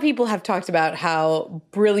lot of people have talked about how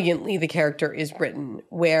brilliantly the character is written,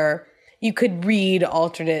 where you could read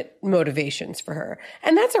alternate motivations for her.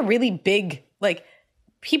 And that's a really big, like,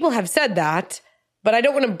 people have said that, but I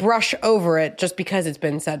don't want to brush over it just because it's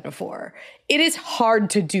been said before. It is hard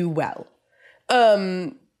to do well.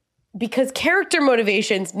 Because character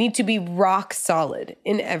motivations need to be rock solid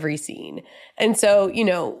in every scene. And so,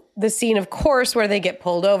 the scene, of course, where they get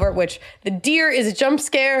pulled over, which the deer is a jump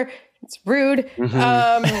scare. It's rude.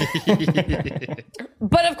 But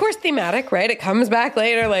of course, thematic, right? It comes back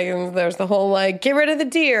later. Like, there's the whole, like, get rid of the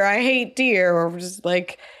deer. I hate deer. Or just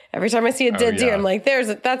like, every time I see a dead deer, I'm like,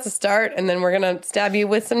 that's a start. And then we're going to stab you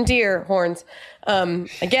with some deer horns. I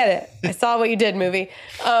get it. I saw what you did, movie.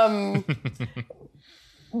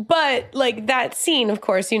 But like that scene, of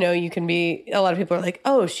course, you can be, a lot of people are like,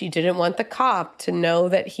 oh, she didn't want the cop to know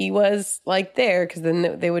that he was like there, because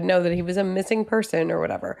then they would know that he was a missing person or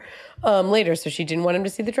whatever later. So she didn't want him to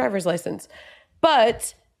see the driver's license.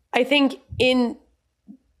 But I think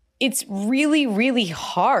it's really, really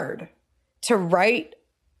hard to write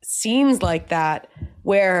scenes like that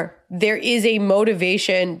where there is a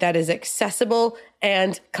motivation that is accessible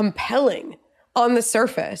and compelling on the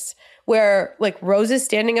surface, where like Rose is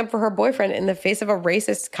standing up for her boyfriend in the face of a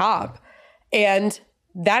racist cop. And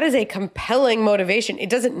that is a compelling motivation. It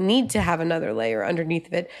doesn't need to have another layer underneath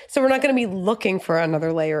of it. So we're not going to be looking for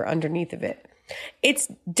another layer underneath of it. It's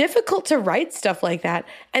difficult to write stuff like that.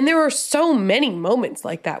 And there are so many moments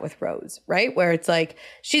like that with Rose, right? Where it's like,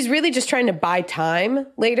 she's really just trying to buy time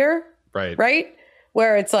later. Right. Right?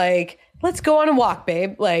 Where it's like, let's go on a walk,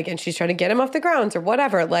 babe. Like, and she's trying to get him off the grounds or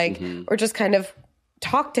whatever, like, or just kind of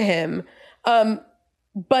talk to him.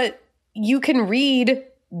 But you can read,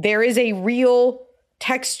 there is a real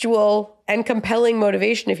textual and compelling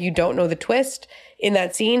motivation if you don't know the twist in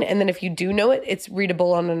that scene. And then if you do know it, it's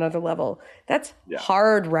readable on another level. That's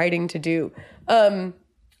hard writing to do. On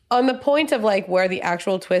the point of like where the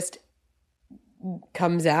actual twist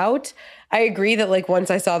comes out, I agree that like once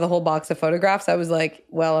I saw the whole box of photographs, I was like,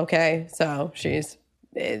 well, okay, so she's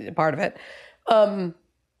part of it.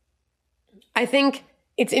 I think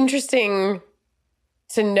it's interesting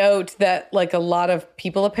to note that like a lot of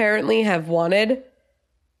people apparently have wanted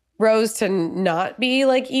Rose to not be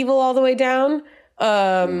like evil all the way down,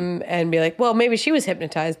 and be like, well, maybe she was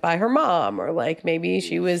hypnotized by her mom, or like maybe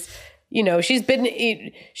she was, you know, she's a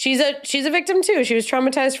victim too. She was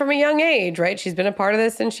traumatized from a young age, right? She's been a part of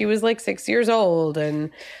this since she was like 6 years old,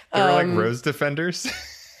 and they were like Rose defenders.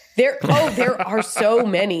 There are so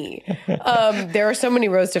many. There are so many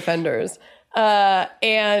Rose defenders,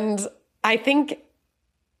 and I think.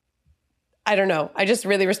 I don't know. I just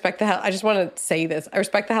really respect the hell. I just want to say this. I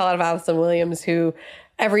respect the hell out of Allison Williams, who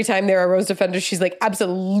every time there are Rose defenders, she's like,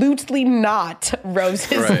 absolutely not.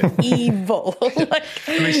 Rose is evil. Like,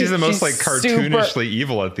 I mean, she's the most like cartoonishly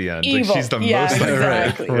evil at the end. Evil. Like, she's the most like,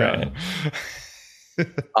 exactly. Right.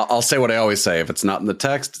 I'll say what I always say. If it's not in the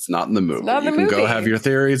text, it's not in the movie. Not in the you can movie. go have your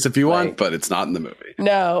theories if you want, but it's not in the movie.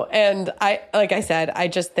 No. And like I said, I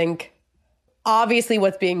just think obviously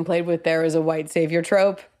what's being played with there is a white savior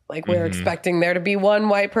trope. Like we're expecting there to be one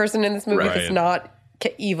white person in this movie that's not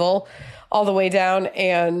evil all the way down.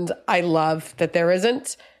 And I love that there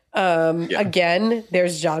isn't. Again,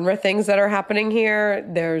 there's genre things that are happening here.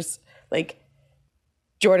 There's like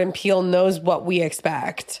Jordan Peele knows what we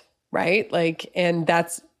expect, right? Like, and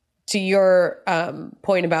that's to your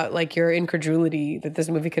point about like your incredulity that this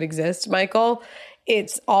movie could exist, Michael.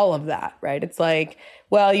 It's all of that, right? It's like,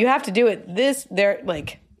 well, you have to do it there,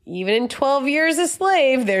 like, even in 12 Years a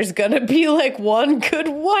Slave, there's going to be like one good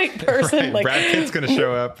white person. Right. Like Brad Pitt's going to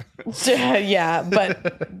show up. Yeah.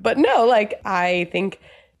 But no, like, I think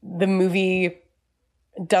the movie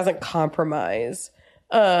doesn't compromise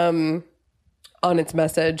on its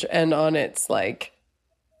message and on its like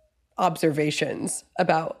observations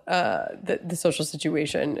about the social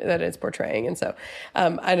situation that it's portraying. And so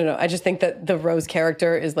I don't know. I just think that the Rose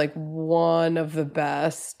character is like one of the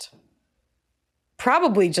best,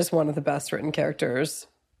 probably just one of the best written characters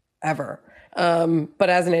ever. But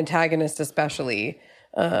as an antagonist, especially,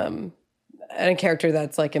 and a character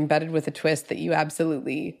that's like embedded with a twist that you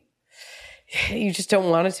just don't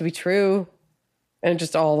want it to be true. And it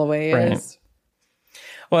just all the way is.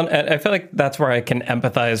 Well, I feel like that's where I can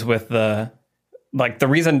empathize with the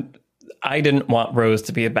reason I didn't want Rose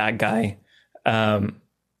to be a bad guy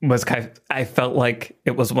was I felt like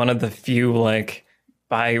it was one of the few like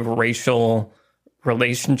biracial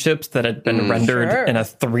relationships that had been rendered in a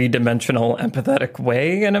three-dimensional empathetic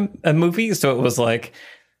way in a movie. So it was like,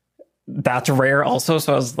 that's rare also.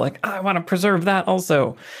 So I was like, I want to preserve that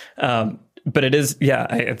also. But it is,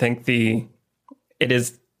 I think it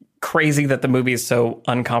is crazy that the movie is so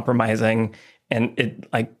uncompromising, and it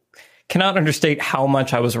like cannot understate how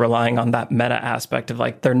much I was relying on that meta aspect of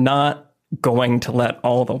like, they're not going to let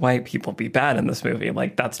all the white people be bad in this movie.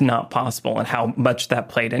 Like, that's not possible, and how much that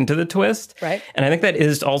played into the twist. Right. And I think that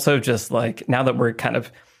is also just like, now that we're kind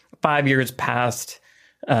of 5 years past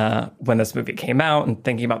when this movie came out and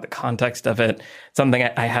thinking about the context of it, something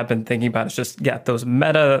I have been thinking about is just, those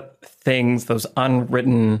meta things, those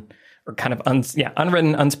unwritten or kind of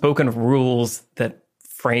unwritten, unspoken rules that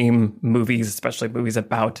frame movies, especially movies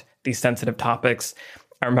about these sensitive topics.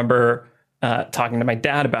 I remember talking to my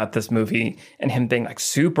dad about this movie and him being like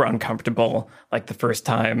super uncomfortable, like the first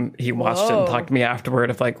time he watched it, and talked to me afterward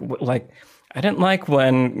of like I didn't like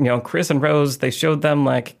when, you know, Chris and Rose, they showed them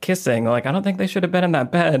like kissing. Like, I don't think they should have been in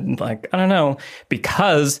that bed. And like, I don't know,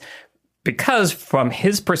 because from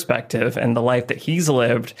his perspective and the life that he's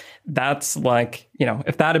lived, that's like, you know,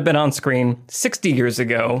 if that had been on screen 60 years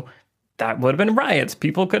ago, that would have been riots.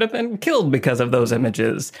 People could have been killed because of those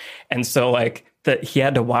images. And so like that he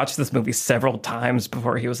had to watch this movie several times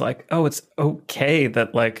before he was like, oh, it's okay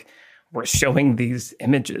that like we're showing these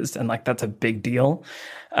images, and like that's a big deal.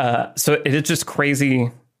 So it is just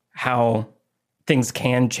crazy how things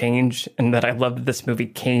can change, and that I love that this movie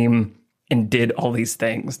came and did all these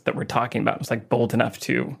things that we're talking about. It was like bold enough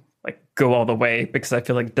to like go all the way, because I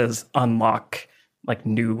feel like it does unlock like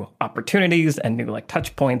new opportunities and new like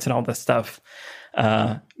touch points and all this stuff.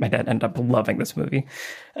 My dad ended up loving this movie.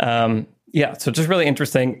 Yeah, so just really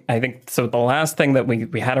interesting. I think so. The last thing that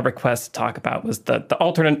we had a request to talk about was the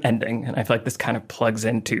alternate ending, and I feel like this kind of plugs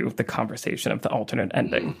into the conversation of the alternate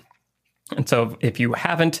ending. And so, if you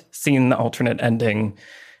haven't seen the alternate ending,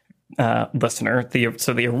 listener,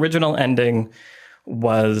 the original ending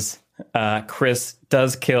was Chris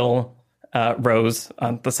does kill Rose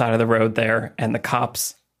on the side of the road there, and the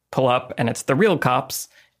cops pull up, and it's the real cops,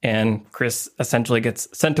 and Chris essentially gets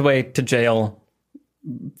sent away to jail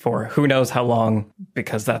for who knows how long,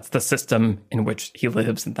 because that's the system in which he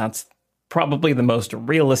lives, and that's probably the most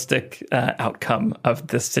realistic outcome of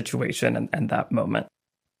this situation and that moment.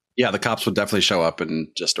 Yeah, the cops would definitely show up and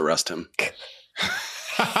just arrest him.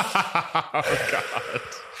 Oh God.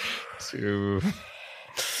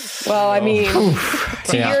 Well, I mean,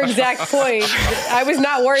 to your exact point, I was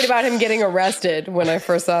not worried about him getting arrested when I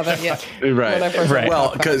first saw that. Yeah, right.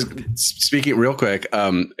 Well, because speaking real quick,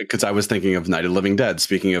 because I was thinking of Night of the Living Dead.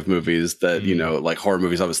 Speaking of movies that like horror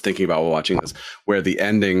movies, I was thinking about while watching this, where the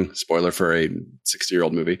ending, spoiler for a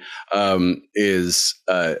 60-year-old movie, is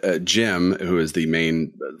Jim, who is the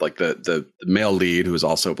main, like the male lead, who is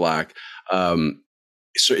also black, so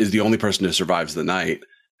is the only person who survives the night.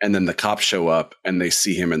 And then the cops show up and they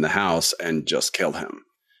see him in the house and just kill him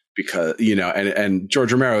because, and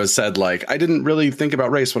George Romero has said, like, I didn't really think about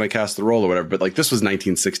race when I cast the role or whatever, but like this was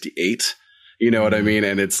 1968, you know what I mean?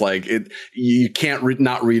 And it's like, you can't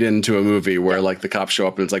not read into a movie where like the cops show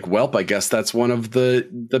up and it's like, well, I guess that's one of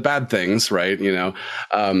the bad things, right?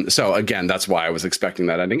 So again, that's why I was expecting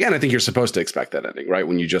that ending. And I think you're supposed to expect that ending, right?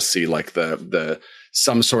 When you just see like the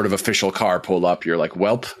some sort of official car pull up, you're like,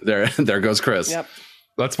 welp, there goes Chris. Yep.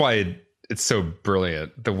 That's why it's so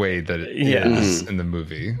brilliant the way that it is in the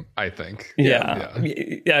movie, I think. Yeah,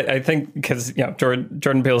 I think because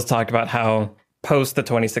Jordan Peele's talked about how post the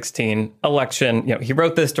 2016 election, he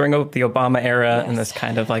wrote this during the Obama era in this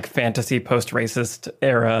kind of like fantasy post-racist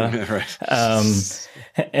era, right.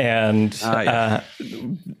 And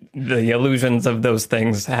the illusions of those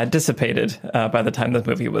things had dissipated by the time the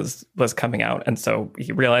movie was coming out, and so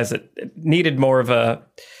he realized it needed more of a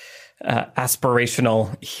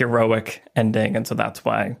aspirational, heroic ending, and so that's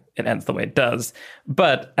why it ends the way it does.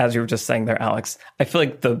 But as you were just saying there, Alex, I feel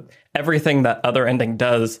like everything that other ending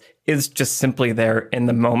does is just simply there in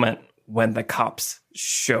the moment when the cops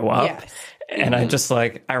show up. Yes. And I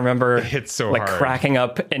remember it hits so like hard. Cracking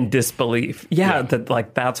up in disbelief. Yeah, that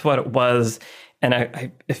like that's what it was.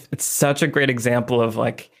 And it's such a great example of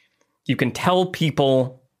like you can tell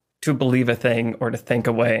people to believe a thing or to think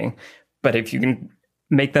a way, but if you can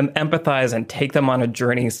make them empathize and take them on a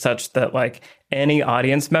journey such that like any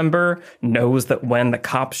audience member knows that when the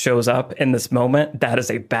cop shows up in this moment, that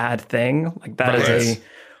is a bad thing. Like that is a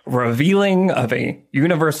revealing of a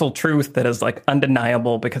universal truth that is like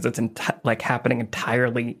undeniable because it's like happening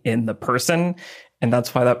entirely in the person. And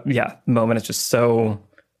that's why that moment is just so,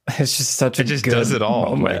 it's just such a good does it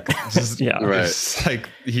all. moment. Like, it's like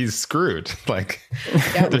he's screwed. Like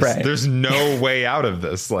there's no way out of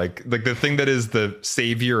this. Like the thing that is the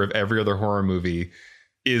savior of every other horror movie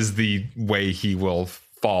is the way he will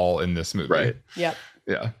fall in this movie. Right. Yep.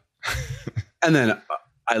 Yeah. And then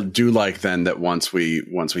I do like then that once we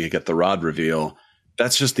get the Rod reveal,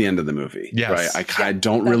 that's just the end of the movie. Yes. Right. I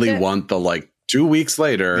don't really want the like 2 weeks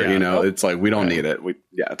later, it's like, we don't need it.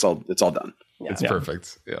 It's all done. Yeah. It's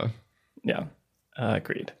perfect. Yeah. Yeah.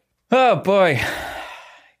 Agreed. Oh boy.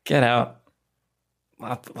 Get Out.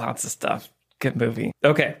 Lots of stuff. Good movie.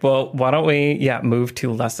 Okay. Well, why don't we move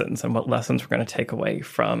to lessons and what lessons we're going to take away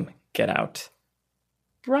from Get Out.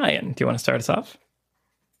 Brian, do you want to start us off?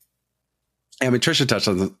 Yeah, I mean, Trisha touched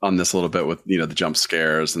on this a little bit with, the jump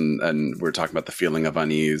scares and we're talking about the feeling of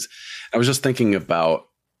unease. I was just thinking about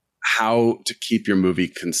how to keep your movie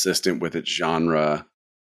consistent with its genre,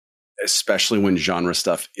 especially when genre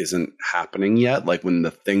stuff isn't happening yet, like when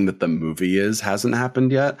the thing that the movie hasn't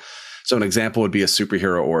happened yet. So an example would be a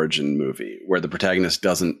superhero origin movie where the protagonist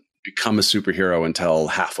doesn't become a superhero until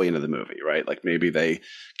halfway into the movie, right? Like maybe they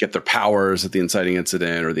get their powers at the inciting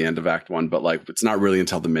incident or the end of Act 1, but like it's not really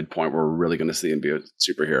until the midpoint where we're really going to see him be a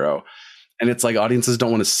superhero. And it's like audiences don't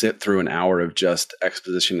want to sit through an hour of just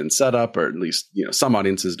exposition and setup, or at least, some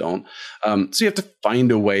audiences don't. So you have to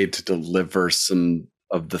find a way to deliver some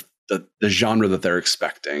of the genre that they're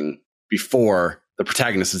expecting before the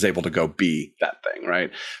protagonist is able to go be that thing,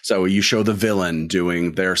 right? So you show the villain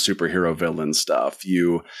doing their superhero villain stuff.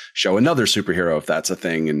 You show another superhero, if that's a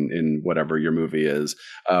thing in whatever your movie is.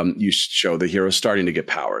 You show the hero starting to get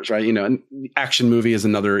powers, right? And action movie is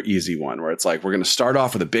another easy one where it's like, we're going to start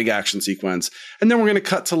off with a big action sequence, and then we're going to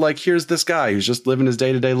cut to like, here's this guy who's just living his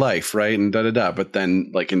day-to-day life, right? And da-da-da. But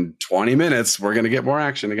then like in 20 minutes, we're going to get more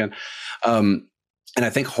action again. And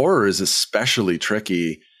I think horror is especially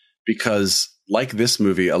tricky because, like this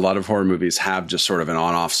movie, a lot of horror movies have just sort of an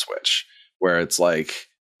on-off switch where it's like,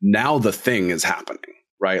 now the thing is happening,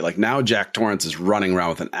 right? Like now Jack Torrance is running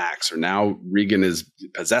around with an axe, or now Regan is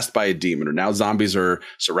possessed by a demon, or now zombies are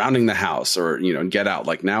surrounding the house, or, Get Out.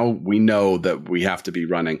 Like now we know that we have to be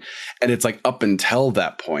running. And it's like up until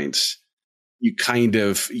that point, you kind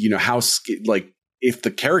of, if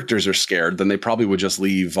the characters are scared, then they probably would just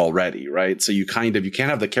leave already, right? So you can't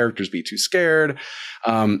have the characters be too scared.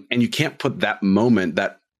 And you can't put that moment,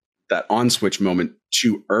 that on switch moment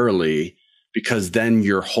too early, because then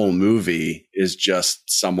your whole movie is just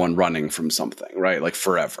someone running from something, right? Like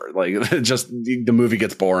forever. Like just the movie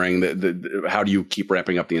gets boring. How do you keep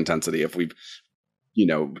ramping up the intensity if we've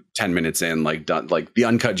 10 minutes in, like done, like the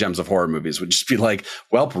uncut gems of horror movies would just be like,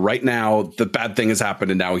 well, right now the bad thing has happened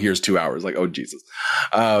and now here's 2 hours. Like, oh Jesus.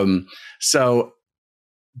 But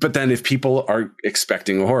then if people are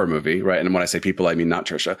expecting a horror movie, right? And when I say people, I mean not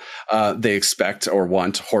Trisha, they expect or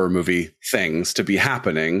want horror movie things to be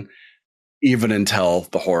happening even until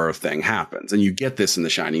the horror thing happens. And you get this in The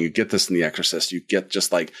Shining, you get this in The Exorcist, you get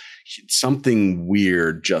just like something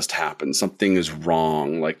weird just happened. Something is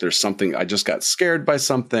wrong. Like there's something, I just got scared by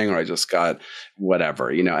something, or I just got whatever,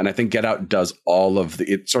 and I think Get Out does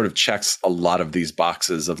it sort of checks a lot of these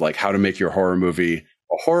boxes of like how to make your horror movie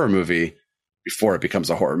a horror movie before it becomes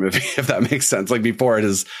a horror movie, if that makes sense. Like before it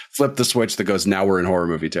has flipped the switch that goes, now we're in horror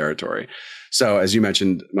movie territory. So as you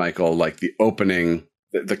mentioned, Michael, like the opening,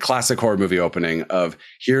 the classic horror movie opening of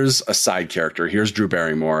here's a side character, here's Drew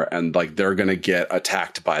Barrymore, and like they're going to get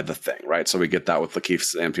attacked by the thing, right? So we get that with Lakeith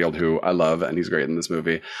Stanfield, who I love, and he's great in this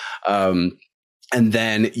movie. And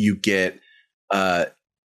then you get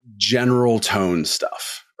general tone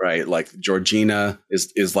stuff, right? Like Georgina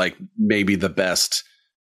is like maybe the best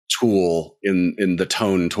tool in the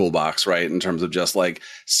tone toolbox, right? In terms of just like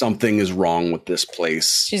something is wrong with this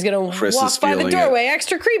place. She's gonna walk by the doorway,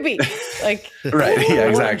 extra creepy, like right, yeah,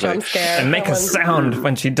 exactly, jump scare. And make a sound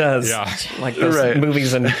when she does, like those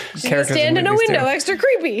movies and characters. Stand in a window, extra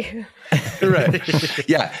creepy. Right.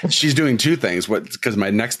 Yeah. She's doing two things. Because my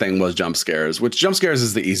next thing was jump scares, which jump scares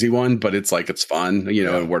is the easy one, but it's like, it's fun,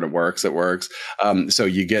 and when it works, it works. So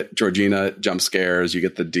you get Georgina jump scares, you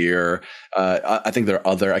get the deer. I think there are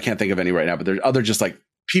other, I can't think of any right now, but there's other just like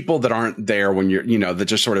people that aren't there when you're, that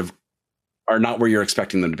just sort of are not where you're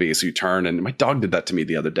expecting them to be. So you turn, and my dog did that to me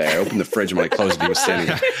the other day. I opened the fridge and when I closed it, he was standing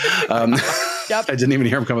there. Yep. I didn't even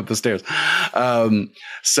hear him come up the stairs.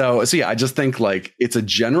 So yeah, I just think like it's a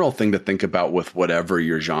general thing to think about with whatever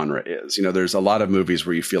your genre is. There's a lot of movies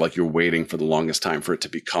where you feel like you're waiting for the longest time for it to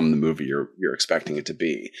become the movie you're expecting it to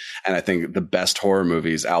be. And I think the best horror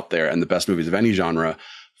movies out there and the best movies of any genre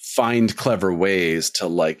find clever ways to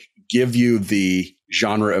like give you the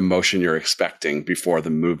genre emotion you're expecting before the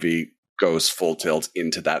movie goes full tilt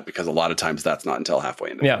into that, because a lot of times that's not until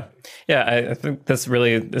halfway into it. Yeah. I think this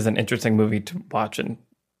really is an interesting movie to watch and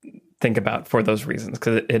think about for those reasons,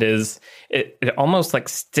 because it almost like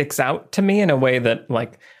sticks out to me in a way that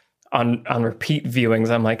like on repeat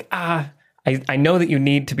viewings, I'm like, I know that you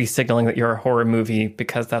need to be signaling that you're a horror movie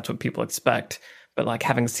because that's what people expect. But like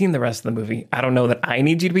having seen the rest of the movie, I don't know that I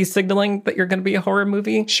need you to be signaling that you're going to be a horror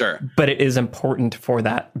movie. Sure. But it is important for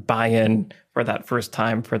that buy-in, for that first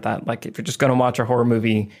time, for that, like if you're just going to watch a horror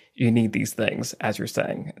movie, you need these things, as you're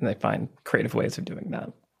saying. And they find creative ways of doing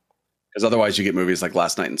that. Because otherwise you get movies like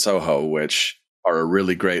Last Night in Soho, which are a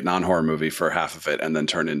really great non-horror movie for half of it and then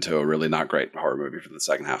turn into a really not great horror movie for the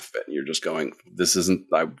second half of it. And you're just going, this isn't,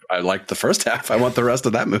 I liked the first half. I want the rest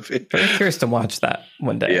of that movie. Very curious to watch that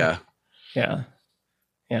one day. Yeah.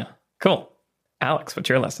 Cool. Alex, what's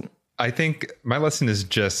your lesson? I think my lesson is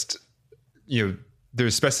just,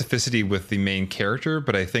 there's specificity with the main character,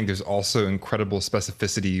 but I think there's also incredible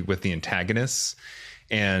specificity with the antagonists.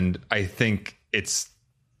 And I think it's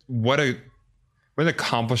what an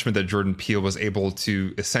accomplishment that Jordan Peele was able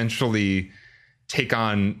to essentially take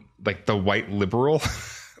on like the white liberal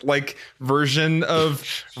like version of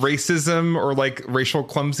racism or like racial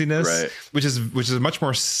clumsiness, right, which is a much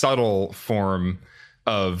more subtle form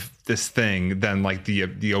of this thing than like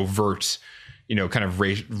the overt, kind of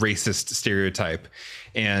racist stereotype.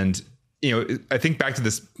 And, I think back to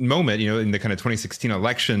this moment, in the kind of 2016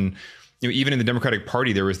 election, even in the Democratic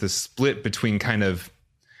Party, there was this split between kind of,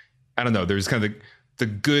 I don't know, there's kind of the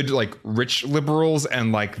good, like rich liberals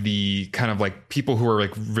and like the kind of like people who are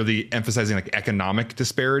like really emphasizing like economic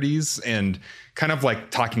disparities and kind of like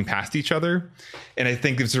talking past each other. And I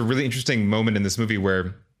think it's a really interesting moment in this movie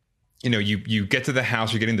where, you get to the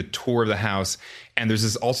house, you're getting the tour of the house, and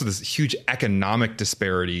there's also this huge economic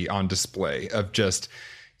disparity on display of just,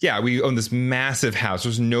 we own this massive house.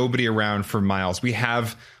 There's nobody around for miles. We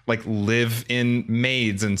have like live-in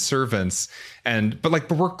maids and servants, but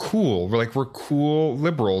we're cool. We're cool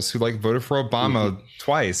liberals who like voted for Obama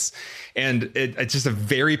twice, and it's just a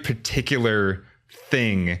very particular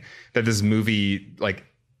thing that this movie like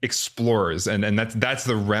explores, and that's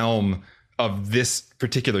the realm of this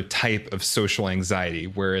particular type of social anxiety,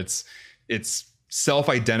 where it's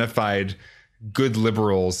self-identified good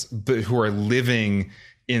liberals, but who are living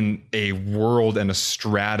in a world and a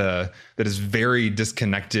strata that is very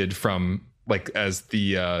disconnected from, like, as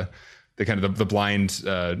the kind of the blind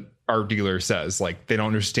art dealer says, like, they don't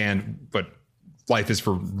understand what life is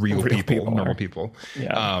for real people, normal people.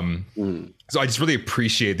 Yeah. So I just really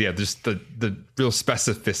appreciate just the real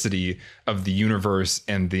specificity of the universe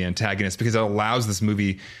and the antagonist, because it allows this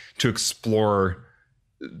movie to explore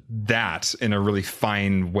that in a really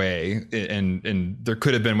fine way. And there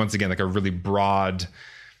could have been, once again, like a really broad,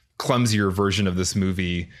 clumsier version of this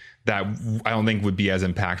movie that I don't think would be as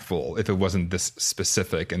impactful if it wasn't this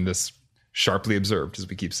specific and this sharply observed, as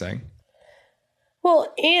we keep saying.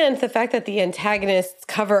 Well, and the fact that the antagonists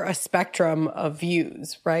cover a spectrum of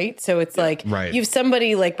views, right? So it's like, you have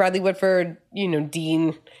somebody like Bradley Whitford,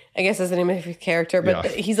 Dean, I guess is the name of his character, but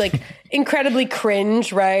he's like incredibly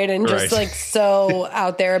cringe, right? And just like so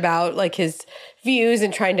out there about like his views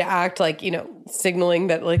and trying to act like, signaling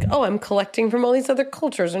that like, oh, I'm collecting from all these other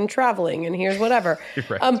cultures and traveling and here's whatever.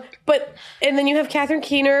 And then you have Catherine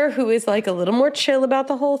Keener, who is like a little more chill about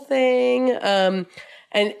the whole thing.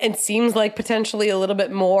 And seems like potentially a little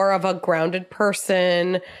bit more of a grounded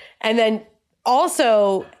person. And then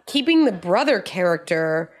also keeping the brother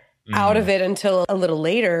character out of it until a little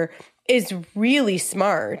later is really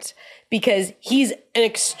smart, because he's an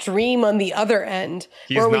extreme on the other end.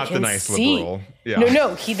 He's where not the nice liberal. Yeah.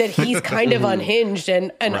 No, he's kind of unhinged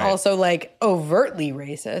and also like overtly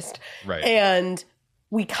racist. Right. And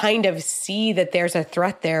we kind of see that there's a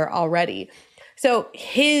threat there already. So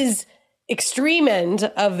his extreme end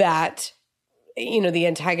of that, the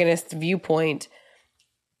antagonist's viewpoint,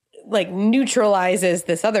 like neutralizes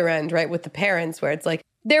this other end, right? With the parents, where it's like,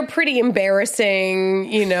 they're pretty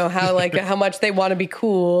embarrassing, how much they want to be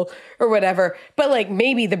cool or whatever. But like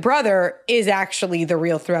maybe the brother is actually the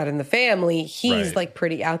real threat in the family. He's like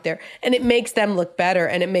pretty out there, and it makes them look better,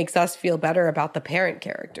 and it makes us feel better about the parent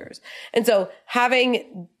characters. And so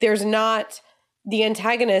there's not the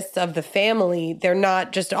antagonists of the family, they're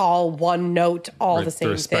not just all one note, all the same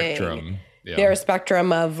thing. Spectrum. Yeah. They're a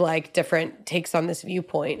spectrum of like different takes on this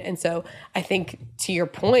viewpoint. And so I think, to your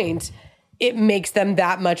point, it makes them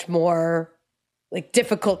that much more like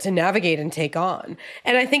difficult to navigate and take on.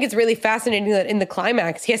 And I think it's really fascinating that in the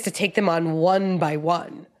climax, he has to take them on one by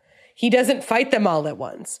one. He doesn't fight them all at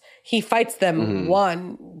once. He fights them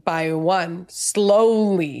one by one,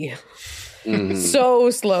 slowly. So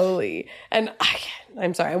slowly. And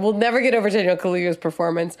I'm sorry, I will never get over Daniel Kaluuya's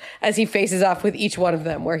performance as he faces off with each one of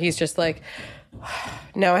them, where he's just like,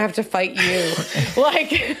 now I have to fight you.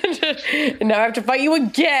 Now I have to fight you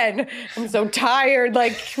again. I'm so tired.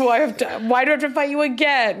 Like, why do I have to fight you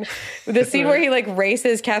again? The scene where he like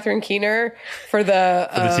races Catherine Keener for the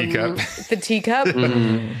teacup. The teacup.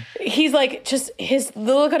 He's like, the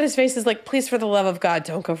look on his face is like, please, for the love of God,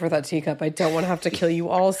 don't go for that teacup. I don't want to have to kill you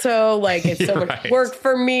also. Like, it's so much work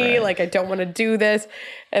for me. Like, I don't want to do this.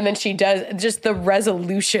 And then she does, just the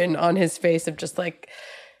resolution on his face of just like,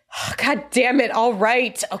 oh, God damn it. All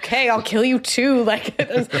right. Okay. I'll kill you too. Like,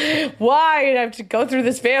 why? I have to go through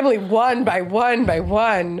this family one by one by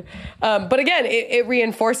one. But again, it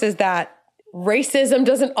reinforces that racism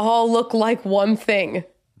doesn't all look like one thing.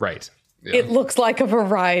 Right. Yeah. It looks like a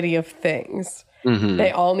variety of things.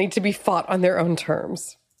 They all need to be fought on their own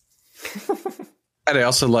terms. And I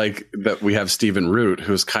also like that we have Stephen Root,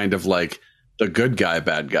 who's kind of like the good guy,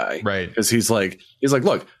 bad guy. Right. Because he's like,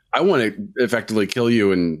 look, I want to effectively kill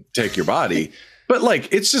you and take your body. But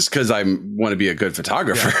like, it's just because I want to be a good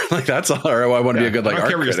photographer. Yeah. Like, that's all. Or I want to be a good, like, I don't art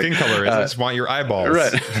care what your critic. skin color is. I just want your eyeballs.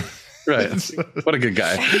 Right. What a good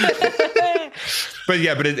guy. But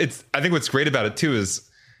it's, I think what's great about it too is,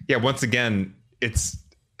 once again,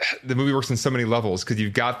 the movie works on so many levels, because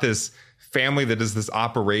you've got this family that is this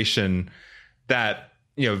operation that,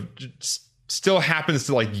 still happens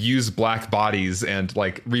to like use black bodies and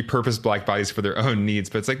like repurpose black bodies for their own needs.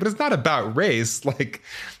 But it's like, but it's not about race. Like,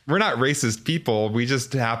 we're not racist people. We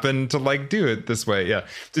just happen to like do it this way. Yeah.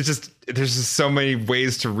 There's just so many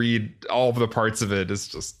ways to read all of the parts of it.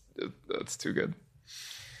 It's too good.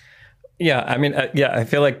 Yeah. I mean, I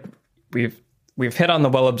feel like we've hit on the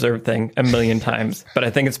well-observed thing a million times, but I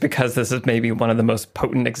think it's because this is maybe one of the most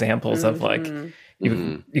potent examples of like,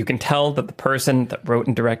 you can tell that the person that wrote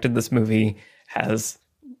and directed this movie has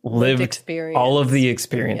lived all of the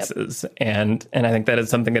experiences. Yep. And I think that is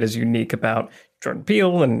something that is unique about Jordan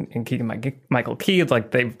Peele and Keegan-Michael Key. It's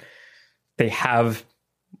like they have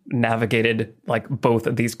navigated like both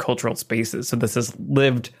of these cultural spaces. So this is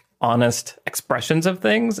lived, honest expressions of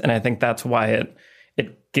things. And I think that's why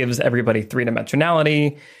it gives everybody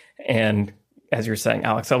three-dimensionality. And as you're saying,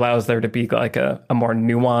 Alex, allows there to be like a more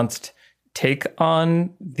nuanced take on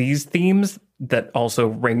these themes that also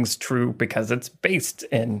rings true because it's based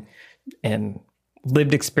in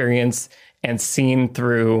lived experience and seen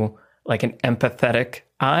through like an empathetic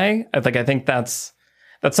eye. Like, I think that's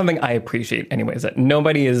something I appreciate anyways, that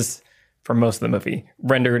nobody is, for most of the movie,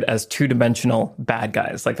 rendered as two-dimensional bad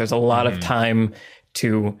guys. Like, there's a lot of time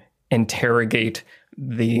to interrogate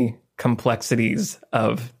the complexities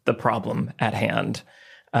of the problem at hand.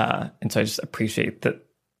 And so I just appreciate that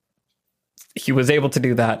he was able to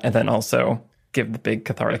do that and then also give the big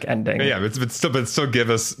cathartic ending. Yeah, but still give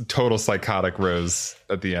us total psychotic Rose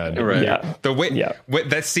at the end. Right. Yeah. The way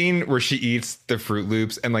that scene where she eats the Fruit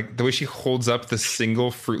Loops and like the way she holds up the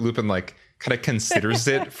single Fruit Loop and like kind of considers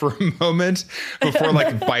it for a moment before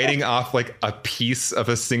like biting off like a piece of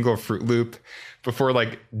a single Fruit Loop, before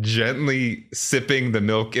like gently sipping the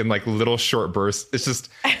milk in like little short bursts. It's just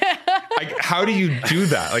like, how do you do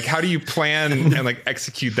that? Like, how do you plan and like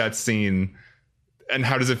execute that scene? And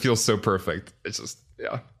how does it feel so perfect? It's just,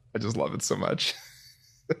 yeah, I just love it so much.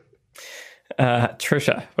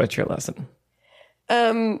 Trisha, what's your lesson?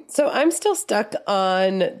 So I'm still stuck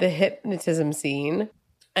on the hypnotism scene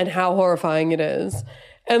and how horrifying it is.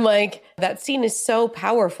 And like, that scene is so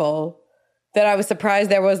powerful that I was surprised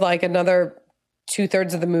there was like another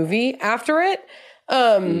 2/3 of the movie after it.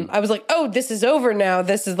 I was like, oh, this is over now.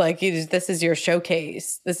 This is like, this is your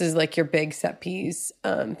showcase. This is like your big set piece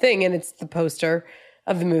thing. And it's the poster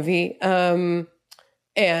of the movie.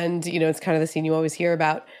 And, you know, it's kind of the scene you always hear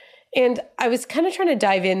about. And I was kind of trying to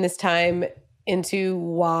dive in this time into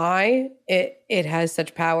why it has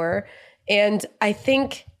such power. And I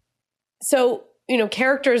think, so, you know,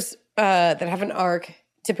 characters that have an arc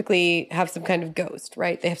typically have some kind of ghost,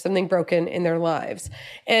 right? They have something broken in their lives.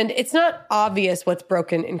 And it's not obvious what's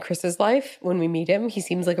broken in Chris's life when we meet him. He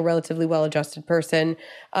seems like a relatively well-adjusted person.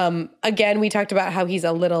 Again, we talked about how he's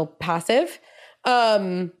a little passive,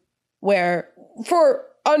 where for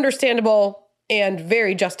understandable and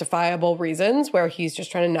very justifiable reasons, where he's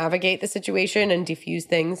just trying to navigate the situation and diffuse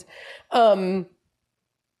things. But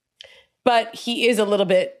he is a little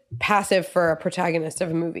bit passive for a protagonist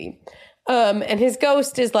of a movie. And his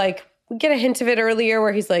ghost is like, we get a hint of it earlier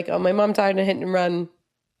where he's like, oh, my mom died in a hit and run.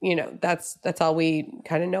 You know, that's all we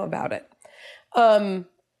kind of know about it. I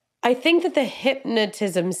think that the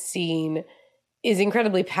hypnotism scene is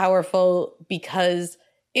incredibly powerful because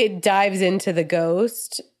it dives into the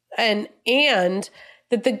ghost and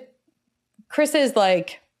that the Chris's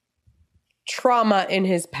like trauma in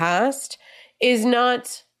his past is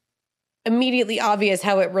not immediately obvious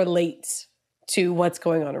how it relates to what's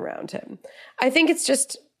going on around him. I think it's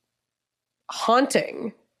just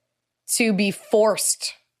haunting to be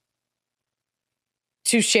forced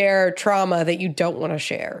to share trauma that you don't want to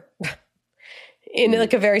share in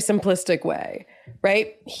like a very simplistic way,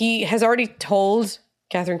 right? He has already told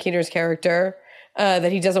Catherine Keener's character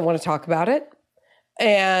that he doesn't want to talk about it.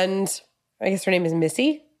 And I guess her name is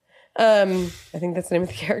Missy. I think that's the name of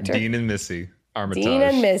the character. Dean and Missy. Armitage. Dean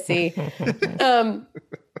and Missy.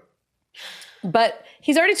 But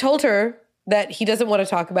he's already told her that he doesn't want to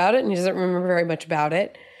talk about it and he doesn't remember very much about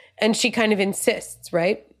it. And she kind of insists,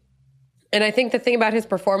 right? And I think the thing about his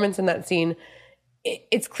performance in that scene,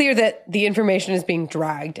 it's clear that the information is being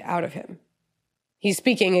dragged out of him. He's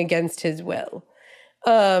speaking against his will.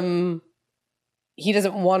 He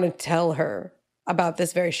doesn't want to tell her about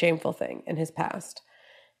this very shameful thing in his past.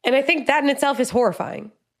 And I think that in itself is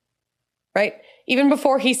horrifying, right? Even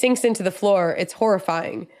before he sinks into the floor, it's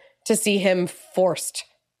horrifying to see him forced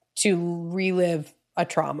to relive a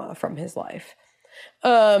trauma from his life.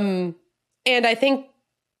 And I think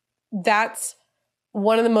that's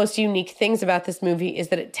one of the most unique things about this movie is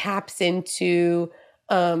that it taps into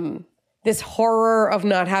this horror of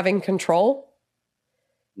not having control.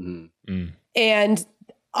 Mm. And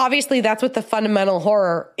obviously that's what the fundamental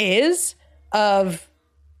horror is of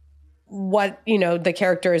what, the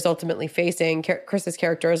character is ultimately facing, Chris's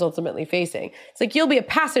character is ultimately facing. It's like, you'll be a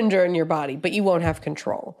passenger in your body, but you won't have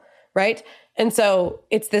control, right? And so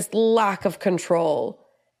it's this lack of control.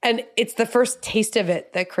 And it's the first taste of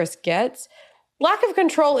it that Chris gets. Lack of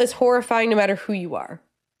control is horrifying no matter who you are.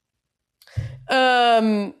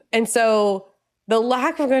 And so the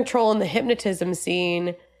lack of control in the hypnotism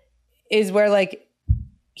scene is where, like,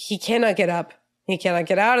 he cannot get up. He cannot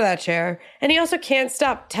get out of that chair. And he also can't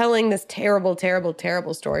stop telling this terrible, terrible,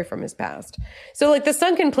 terrible story from his past. So, like, the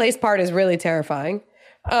sunken place part is really terrifying.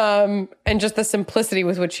 And just the simplicity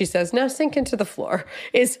with which she says, now sink into the floor,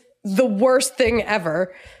 is the worst thing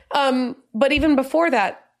ever. But even before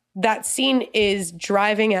that, that scene is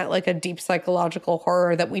driving at, like, a deep psychological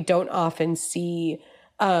horror that we don't often see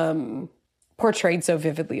portrayed so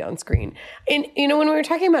vividly on screen. And, when we were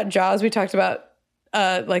talking about Jaws, we talked about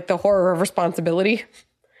like the horror of responsibility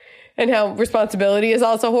and how responsibility is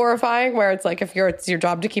also horrifying, where it's like, it's your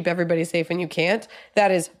job to keep everybody safe and you can't, that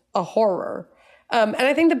is a horror. And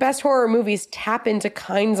I think the best horror movies tap into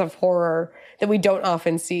kinds of horror that we don't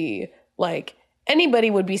often see. Like, anybody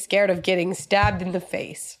would be scared of getting stabbed in the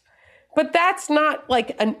face, but that's not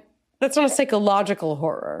that's not a psychological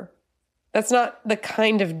horror. That's not the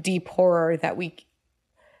kind of deep horror that we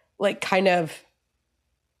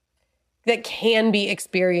that can be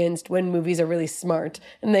experienced when movies are really smart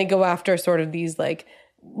and they go after sort of these, like,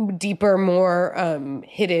 deeper, more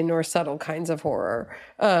hidden or subtle kinds of horror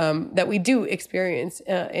that we do experience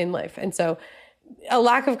in life. And so a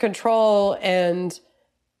lack of control, and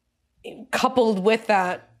coupled with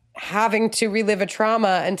that, having to relive a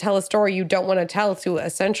trauma and tell a story you don't want to tell to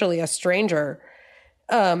essentially a stranger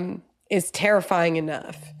is terrifying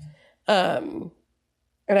enough. And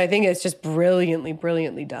I think it's just brilliantly,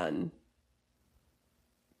 brilliantly done.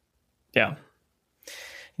 Yeah.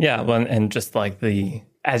 Yeah. Well, and just like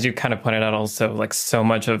as you kind of pointed out, also, like, so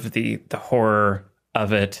much of the horror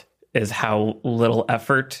of it is how little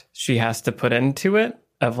effort she has to put into it.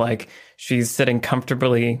 Of, like, she's sitting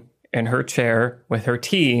comfortably in her chair with her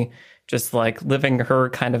tea, just, like, living her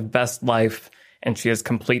kind of best life. And she has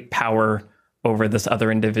complete power over this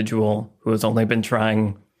other individual who has only been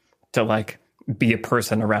trying to, like, be a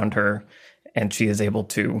person around her. And she is able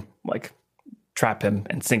to, like, trap him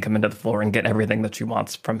and sink him into the floor and get everything that she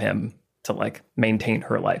wants from him to, like, maintain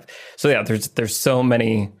her life. So yeah, there's just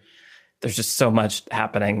so much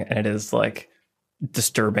happening, and it is, like,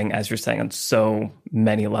 disturbing, as you're saying, on so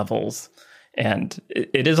many levels. And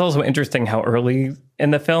it is also interesting how early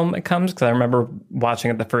in the film it comes, because I remember watching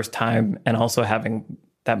it the first time and also having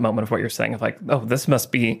that moment of what you're saying of, like, oh, this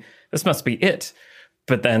must be it.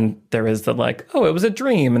 But then there is the, like, oh, it was a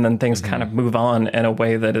dream, and then things kind of move on in a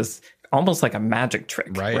way that is almost like a magic trick,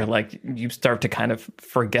 right? Where, like, you start to kind of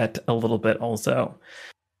forget a little bit also.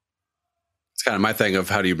 It's kind of my thing of,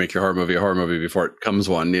 how do you make your horror movie before it comes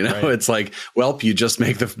one, Right. It's like, well, you just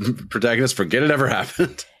make the protagonist forget it ever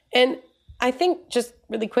happened. And I think, just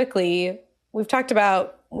really quickly, we've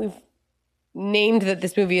named that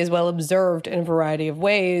this movie is well observed in a variety of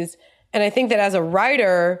ways. And I think that as a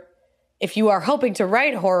writer, if you are hoping to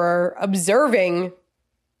write horror, observing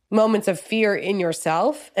moments of fear in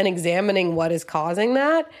yourself and examining what is causing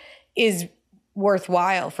that is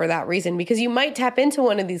worthwhile for that reason, because you might tap into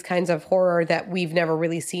one of these kinds of horror that we've never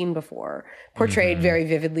really seen before, portrayed very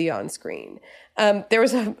vividly on screen. There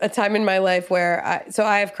was a time in my life where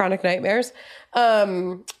I have chronic nightmares,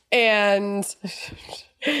 and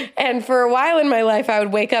for a while in my life, I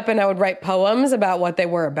would wake up and I would write poems about what they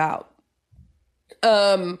were about.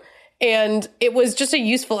 And it was just a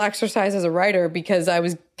useful exercise as a writer, because I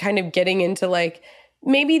was kind of getting into, like,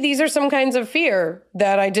 maybe these are some kinds of fear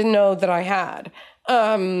that I didn't know that I had.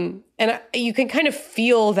 You can kind of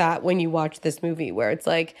feel that when you watch this movie, where it's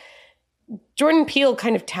like Jordan Peele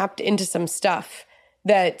kind of tapped into some stuff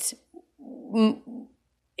that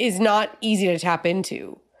is not easy to tap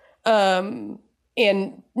into, and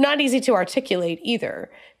not easy to articulate either.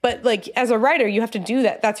 But, like, as a writer, you have to do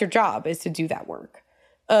that. That's your job, is to do that work.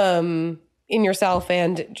 In yourself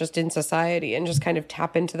and just in society, and just kind of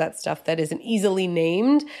tap into that stuff that isn't easily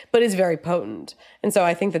named, but is very potent. And so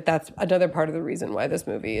I think that that's another part of the reason why this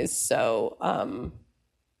movie is so,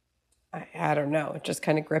 I don't know, it just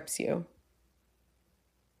kind of grips you.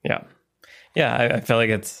 Yeah. Yeah. I feel like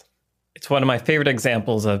it's one of my favorite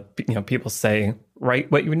examples of, people say, write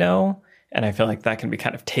what you know. And I feel like that can be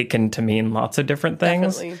kind of taken to mean lots of different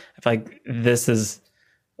things. Definitely. I feel like this is,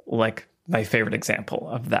 like, my favorite example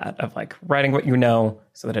of that, of, like, writing what you know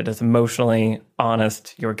so that it is emotionally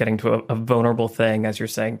honest. You're getting to a vulnerable thing, as you're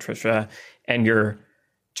saying, Trisha, and you're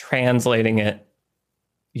translating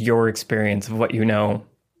your experience of what you know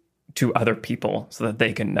to other people so that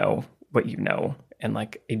they can know what you know in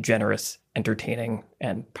like a generous, entertaining,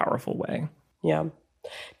 and powerful way. Yeah.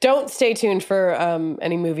 Don't stay tuned for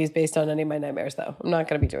any movies based on any of my nightmares, though. I'm not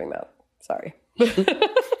going to be doing that. Sorry. I'm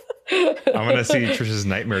going to see Trisha's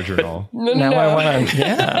nightmare journal. Now I want to,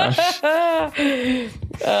 yeah.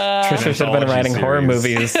 Trisha should have been writing horror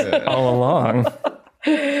movies all along.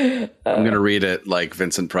 I'm going to read it like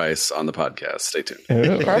Vincent Price on the podcast. Stay tuned.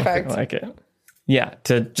 Ooh, Perfect. I like it. Yeah,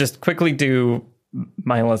 to just quickly do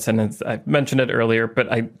my lesson, I mentioned it earlier,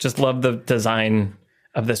 but I just love the design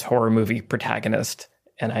of this horror movie protagonist.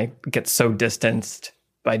 And I get so distanced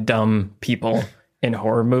by dumb people in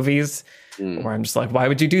horror movies where I'm just like, why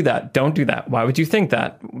would you do that? Don't do that. Why would you think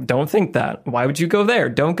that? Don't think that. Why would you go there?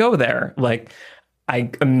 Don't go there. Like, I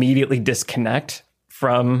immediately disconnect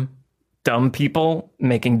from dumb people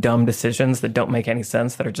making dumb decisions that don't make any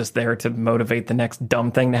sense, that are just there to motivate the next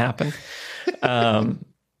dumb thing to happen.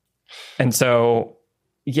 And so,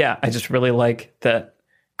 yeah, I just really like that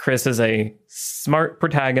Chris is a smart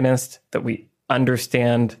protagonist, that we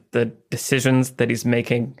understand the decisions that he's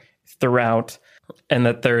making throughout, and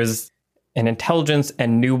that there's an intelligence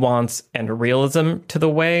and nuance and realism to the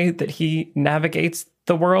way that he navigates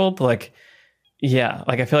the world. Like, yeah,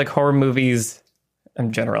 like I feel like horror movies,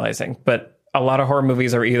 I'm generalizing, but a lot of horror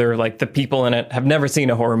movies are either like the people in it have never seen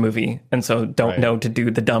a horror movie and so don't know to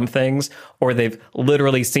do the dumb things, or they've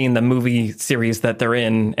literally seen the movie series that they're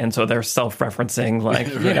in and so they're self-referencing, like,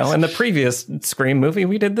 you know, in the previous Scream movie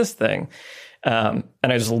we did this thing. And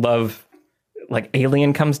I just love, like,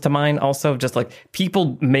 Alien comes to mind also, just like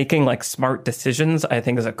people making like smart decisions, I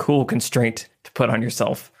think is a cool constraint to put on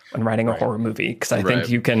yourself when writing a horror movie, because I think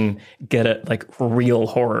you can get it like real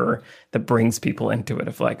horror that brings people into it,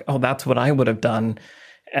 of like, oh, that's what I would have done,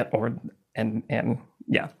 and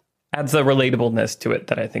yeah, adds the relatableness to it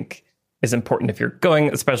that I think is important if you're going,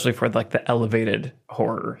 especially for like the elevated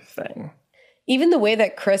horror thing. Even the way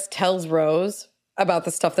that Chris tells Rose about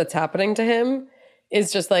the stuff that's happening to him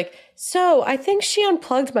is just like, so I think she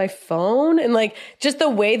unplugged my phone, and like just the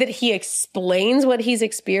way that he explains what he's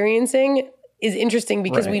experiencing is interesting,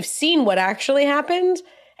 because we've seen what actually happened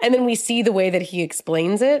and then we see the way that he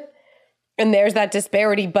explains it, and there's that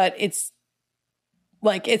disparity, but it's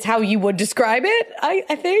like, it's how you would describe it,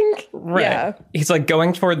 I think. Right. Yeah. He's like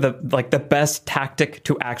going for the best tactic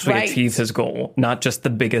to actually achieve his goal, not just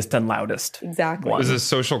the biggest and loudest. Exactly. There's a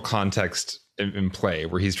social context in play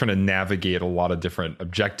where he's trying to navigate a lot of different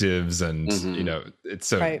objectives, and you know, it's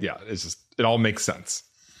so yeah, it's just, it all makes sense.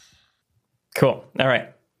 Cool. All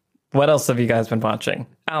right. What else have you guys been watching?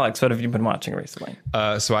 Alex, what have you been watching recently?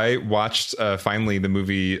 So I watched finally the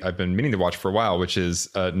movie I've been meaning to watch for a while, which is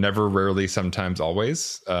Never, Rarely, Sometimes,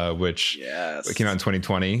 Always, which came out in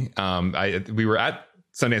 2020. We were at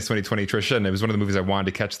Sundance 2020, Trisha, and it was one of the movies I wanted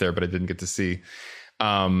to catch there, but I didn't get to see.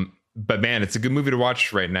 But man, it's a good movie to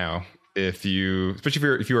watch right now. Especially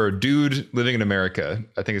if you're a dude living in America,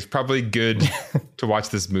 I think it's probably good to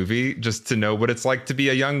watch this movie just to know what it's like to be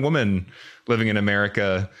a young woman living in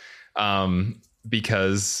America.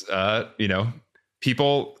 Because you know,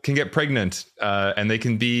 people can get pregnant and they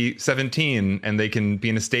can be 17 and they can be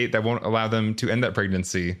in a state that won't allow them to end that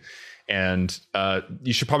pregnancy. And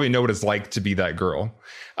you should probably know what it's like to be that girl.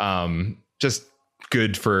 Just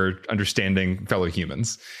good for understanding fellow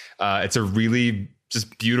humans. It's a really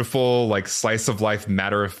just beautiful, like, slice of life,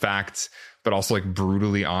 matter of fact, but also like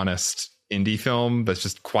brutally honest indie film that's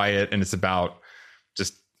just quiet, and it's about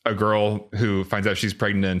just a girl who finds out she's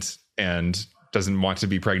pregnant and doesn't want to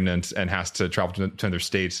be pregnant and has to travel to another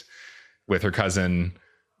state with her cousin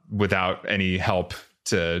without any help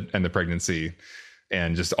to end the pregnancy,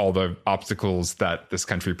 and just all the obstacles that this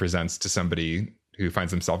country presents to somebody who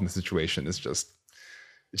finds himself in the situation is just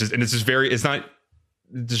it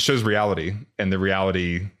just shows reality, and the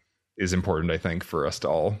reality is important, I think, for us to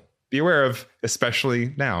all be aware of,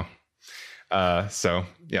 especially now. So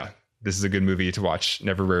yeah, this is a good movie to watch.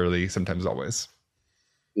 Never, Rarely, Sometimes, Always.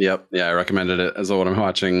 Yep. Yeah, I recommended it as what I'm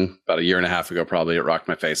watching about a year and a half ago. Probably it rocked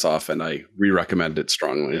my face off, and I re-recommend it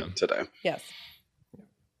strongly today. Yes.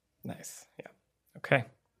 Nice. Yeah. Okay.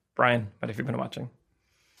 Brian, what have you been watching?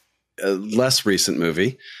 A less recent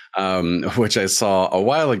movie, which I saw a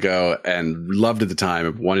while ago and loved at the time. I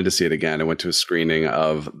wanted to see it again. I went to a screening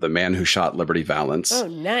of The Man Who Shot Liberty Valance. Oh,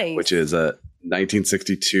 nice. Which is a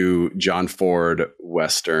 1962 John Ford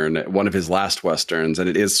Western, one of his last Westerns. And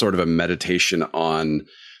it is sort of a meditation on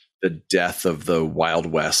the death of the Wild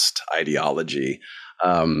West ideology.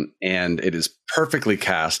 And it is perfectly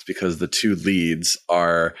cast because the two leads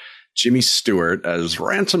are Jimmy Stewart as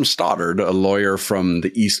Ransom Stoddard, a lawyer from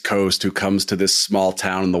the East Coast who comes to this small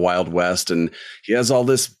town in the Wild West, and he has all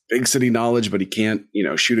this big city knowledge, but he can't,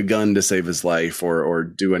 shoot a gun to save his life or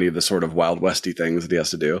do any of the sort of Wild Westy things that he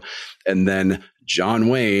has to do. And then John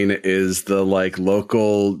Wayne is the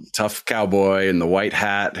local tough cowboy in the white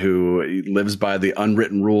hat who lives by the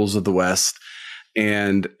unwritten rules of the West.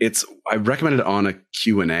 And I recommended it on a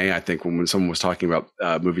Q&A, I think, when someone was talking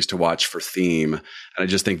about movies to watch for theme. And I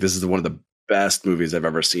just think this is one of the best movies I've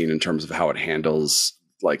ever seen in terms of how it handles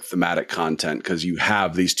thematic content, because you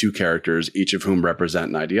have these two characters, each of whom represent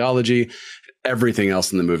an ideology. Everything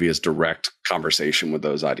else in the movie is direct conversation with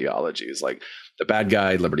those ideologies. Like the bad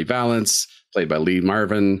guy, Liberty Valance, played by Lee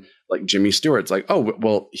Marvin, Jimmy Stewart's oh,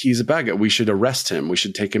 well, he's a bad guy. We should arrest him. We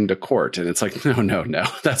should take him to court. And it's no.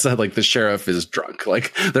 That's not the sheriff is drunk.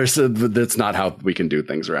 That's not how we can do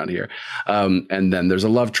things around here. And then there's a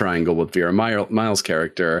love triangle with Vera Miles'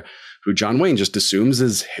 character, who John Wayne just assumes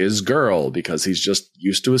is his girl because he's just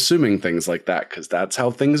used to assuming things like that, because that's how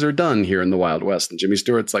things are done here in the Wild West. And Jimmy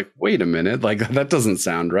Stewart's wait a minute, that doesn't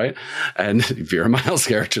sound right. And Vera Miles'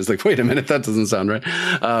 character is wait a minute, that doesn't sound right.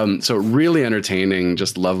 So really entertaining,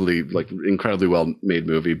 just lovely, incredibly well made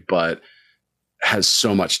movie, but has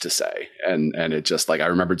so much to say. And it just I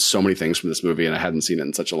remembered so many things from this movie, and I hadn't seen it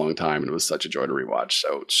in such a long time, and it was such a joy to rewatch.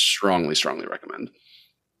 So strongly recommend.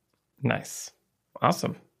 Nice.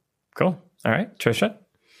 Awesome. Cool. All right, Trisha.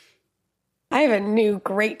 I have a new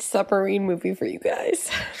great submarine movie for you guys.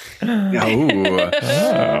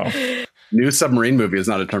 Oh. New submarine movie is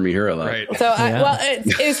not a term you hear a lot. Right. So,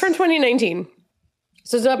 it was from 2019.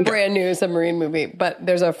 So it's not a brand new submarine movie, but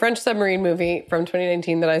there's a French submarine movie from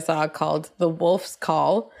 2019 that I saw called The Wolf's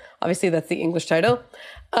Call. Obviously, that's the English title.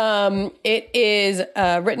 It is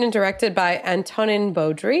written and directed by Antonin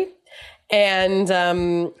Baudry. And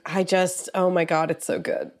oh my God, it's so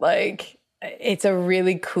good. It's a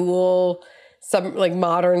really cool,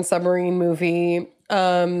 modern submarine movie,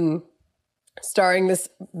 starring this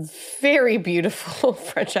very beautiful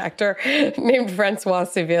French actor named Francois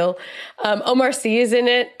Civil. Omar Sy is in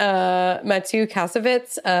it. Mathieu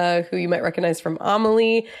Kassovitz, who you might recognize from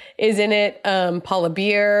Amelie, is in it. Paula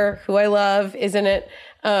Beer, who I love, is in it.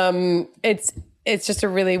 It's just a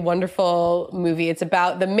really wonderful movie. It's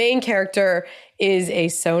about, the main character is a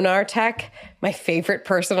sonar tech, my favorite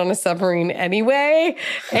person on a submarine anyway.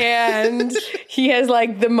 And he has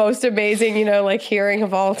the most amazing, hearing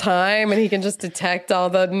of all time. And he can just detect all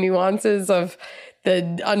the nuances of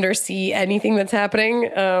the undersea, anything that's happening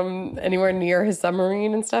anywhere near his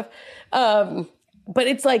submarine and stuff. But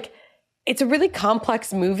it's a really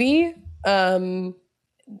complex movie.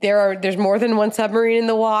 There's more than one submarine in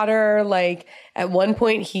the water. At one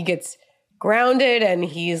point he gets grounded and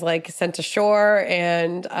he's sent ashore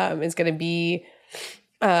and is going to be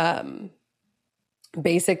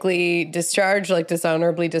basically discharged,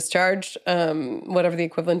 dishonorably discharged, whatever the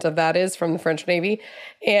equivalent of that is from the French Navy.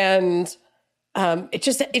 And it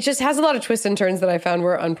just has a lot of twists and turns that I found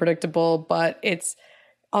were unpredictable, but it's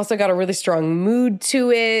also got a really strong mood to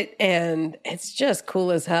it, and it's just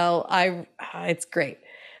cool as hell. It's great.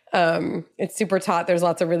 It's super taut. There's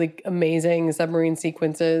lots of really amazing submarine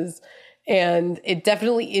sequences, and it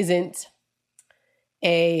definitely isn't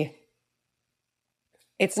it's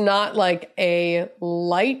not a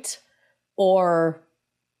light or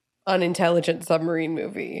unintelligent submarine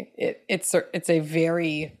movie. It's a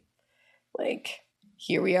very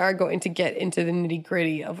here we are going to get into the nitty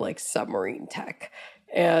gritty of submarine tech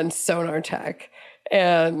and sonar tech,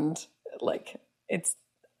 and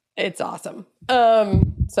it's awesome.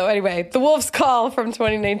 So anyway, The Wolf's Call from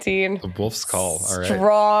 2019. The Wolf's Call. All right.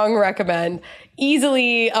 Strong recommend.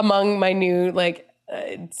 Easily among my new,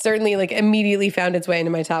 certainly immediately found its way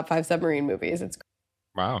into my top 5 submarine movies. It's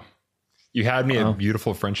wow. You had me a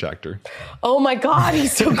beautiful French actor. Oh my God,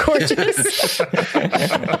 he's so gorgeous.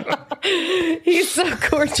 He's so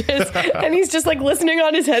gorgeous. And he's just listening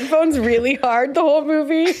on his headphones really hard the whole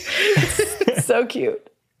movie. It's so cute.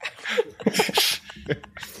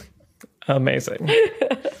 Amazing.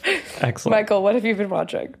 Excellent. Michael, what have you been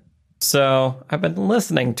watching? So I've been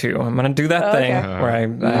listening to, I'm going to do that thing where I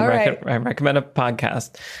recommend a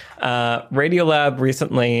podcast. Radiolab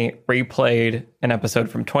recently replayed an episode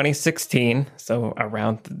from 2016, so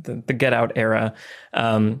around the Get Out era,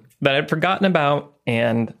 that I'd forgotten about,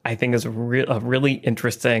 and I think is a really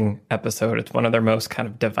interesting episode. It's one of their most kind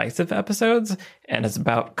of divisive episodes, and it's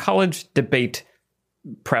about college debate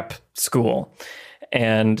prep school.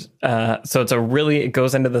 And so it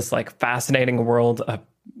goes into this fascinating world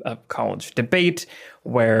of college debate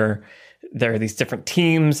where there are these different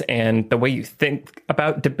teams, and the way you think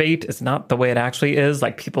about debate is not the way it actually is.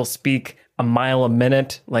 Like, people speak a mile a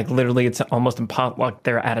minute. Like, literally, it's almost impossible. Like,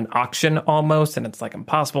 they're at an auction almost, and it's like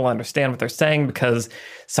impossible to understand what they're saying, because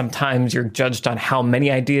sometimes you're judged on how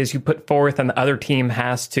many ideas you put forth, and the other team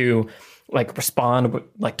has to like respond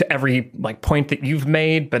like to every like point that you've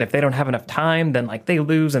made. But if they don't have enough time, then like they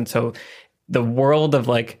lose. And so the world of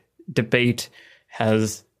like debate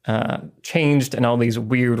has changed in all these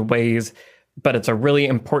weird ways, but it's a really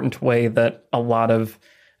important way that a lot of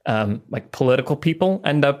like political people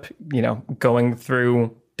end up, you know, going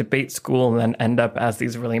through debate school and then end up as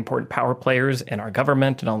these really important power players in our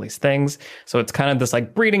government and all these things. So it's kind of this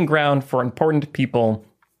like breeding ground for important people.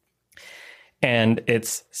 And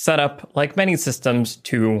it's set up, like many systems,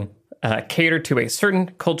 to cater to a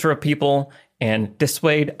certain culture of people and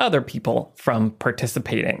dissuade other people from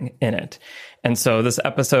participating in it. And so this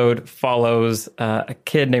episode follows a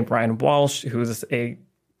kid named Ryan Walsh, who's a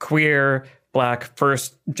queer, Black,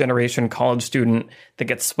 first-generation college student that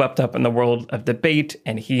gets swept up in the world of debate,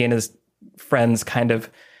 and he and his friends kind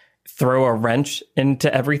of throw a wrench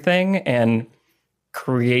into everything and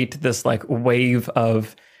create this like wave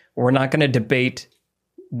of, we're not going to debate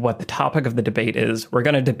what the topic of the debate is. We're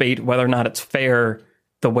going to debate whether or not it's fair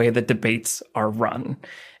the way that debates are run.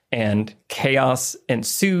 And chaos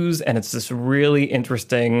ensues, and it's this really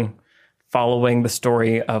interesting following the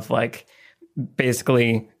story of like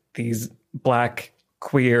basically these Black,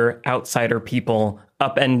 queer, outsider people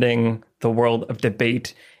upending the world of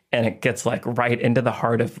debate. And it gets like right into the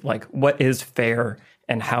heart of like, what is fair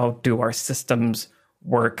and how do our systems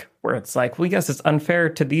work, where it's like, well, yes, it's unfair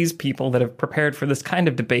to these people that have prepared for this kind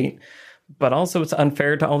of debate, but also it's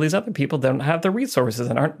unfair to all these other people that don't have the resources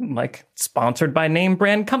and aren't like sponsored by name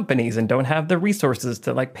brand companies and don't have the resources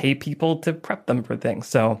to like pay people to prep them for things.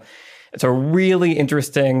 So it's a really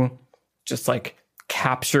interesting, just like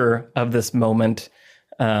capture of this moment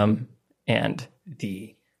and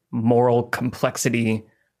the moral complexity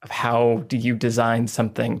of how do you design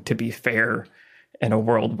something to be fair in a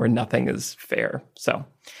world where nothing is fair. So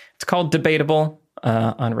it's called Debatable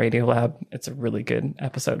on Radiolab. It's a really good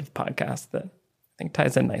episode of the podcast that I think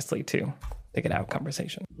ties in nicely to the Get Out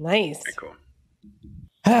conversation. Nice. Very cool.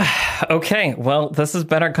 Okay, well, this has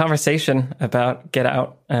been our conversation about Get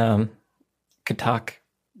Out. Could talk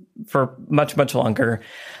for much, much longer.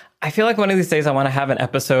 I feel like one of these days I want to have an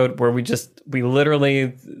episode where we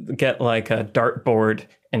literally get like a dartboard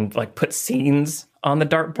and like put scenes on the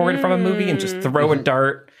dartboard from a movie and just throw a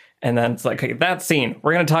dart. And then it's like, okay, that scene,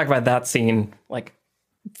 we're going to talk about that scene like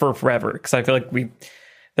for forever. Because I feel like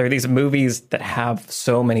there are these movies that have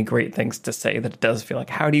so many great things to say that it does feel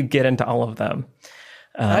like, how do you get into all of them?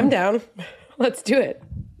 I'm down. Let's do it.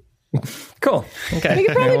 Cool. Okay. We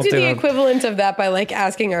could probably do the equivalent of that by like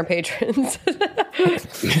asking our patrons.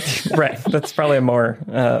 Right. That's probably a more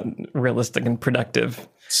realistic and productive.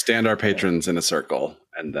 Stand our patrons in a circle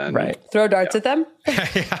and then throw darts at them.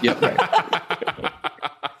 Yep. Right.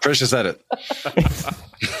 Trisha said it.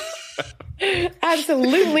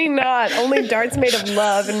 Absolutely not. Only darts made of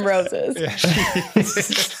love and roses.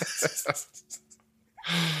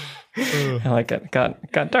 I like it.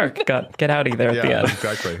 Got dark. Get outy there at the end.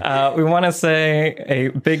 Exactly. We want to say a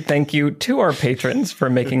big thank you to our patrons for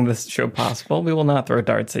making this show possible. We will not throw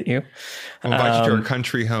darts at you. We'll invite you to our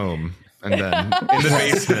country home, and then in the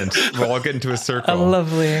basement, we'll all get into a circle. A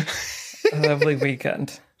lovely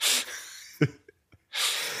weekend.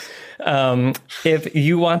 If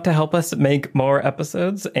you want to help us make more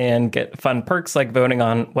episodes and get fun perks like voting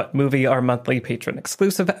on what movie our monthly patron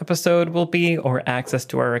exclusive episode will be, or access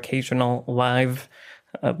to our occasional live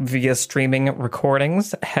via streaming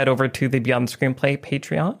recordings, head over to the Beyond the Screenplay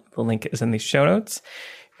Patreon. The link is in the show notes.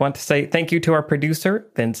 I want to say thank you to our producer,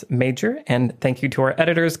 Vince Major, and thank you to our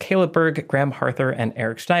editors, Caleb Berg, Graham Harther, and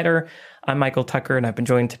Eric Schneider. I'm Michael Tucker, and I've been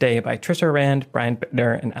joined today by Trisha Rand, Brian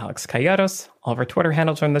Bittner, and Alex Callados. All of our Twitter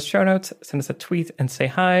handles are in the show notes. Send us a tweet and say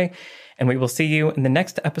hi, and we will see you in the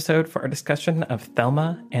next episode for our discussion of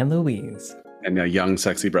Thelma and Louise. And a young,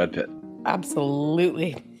 sexy Brad Pitt.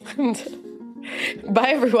 Absolutely. Bye,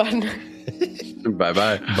 everyone.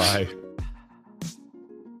 Bye-bye. Bye.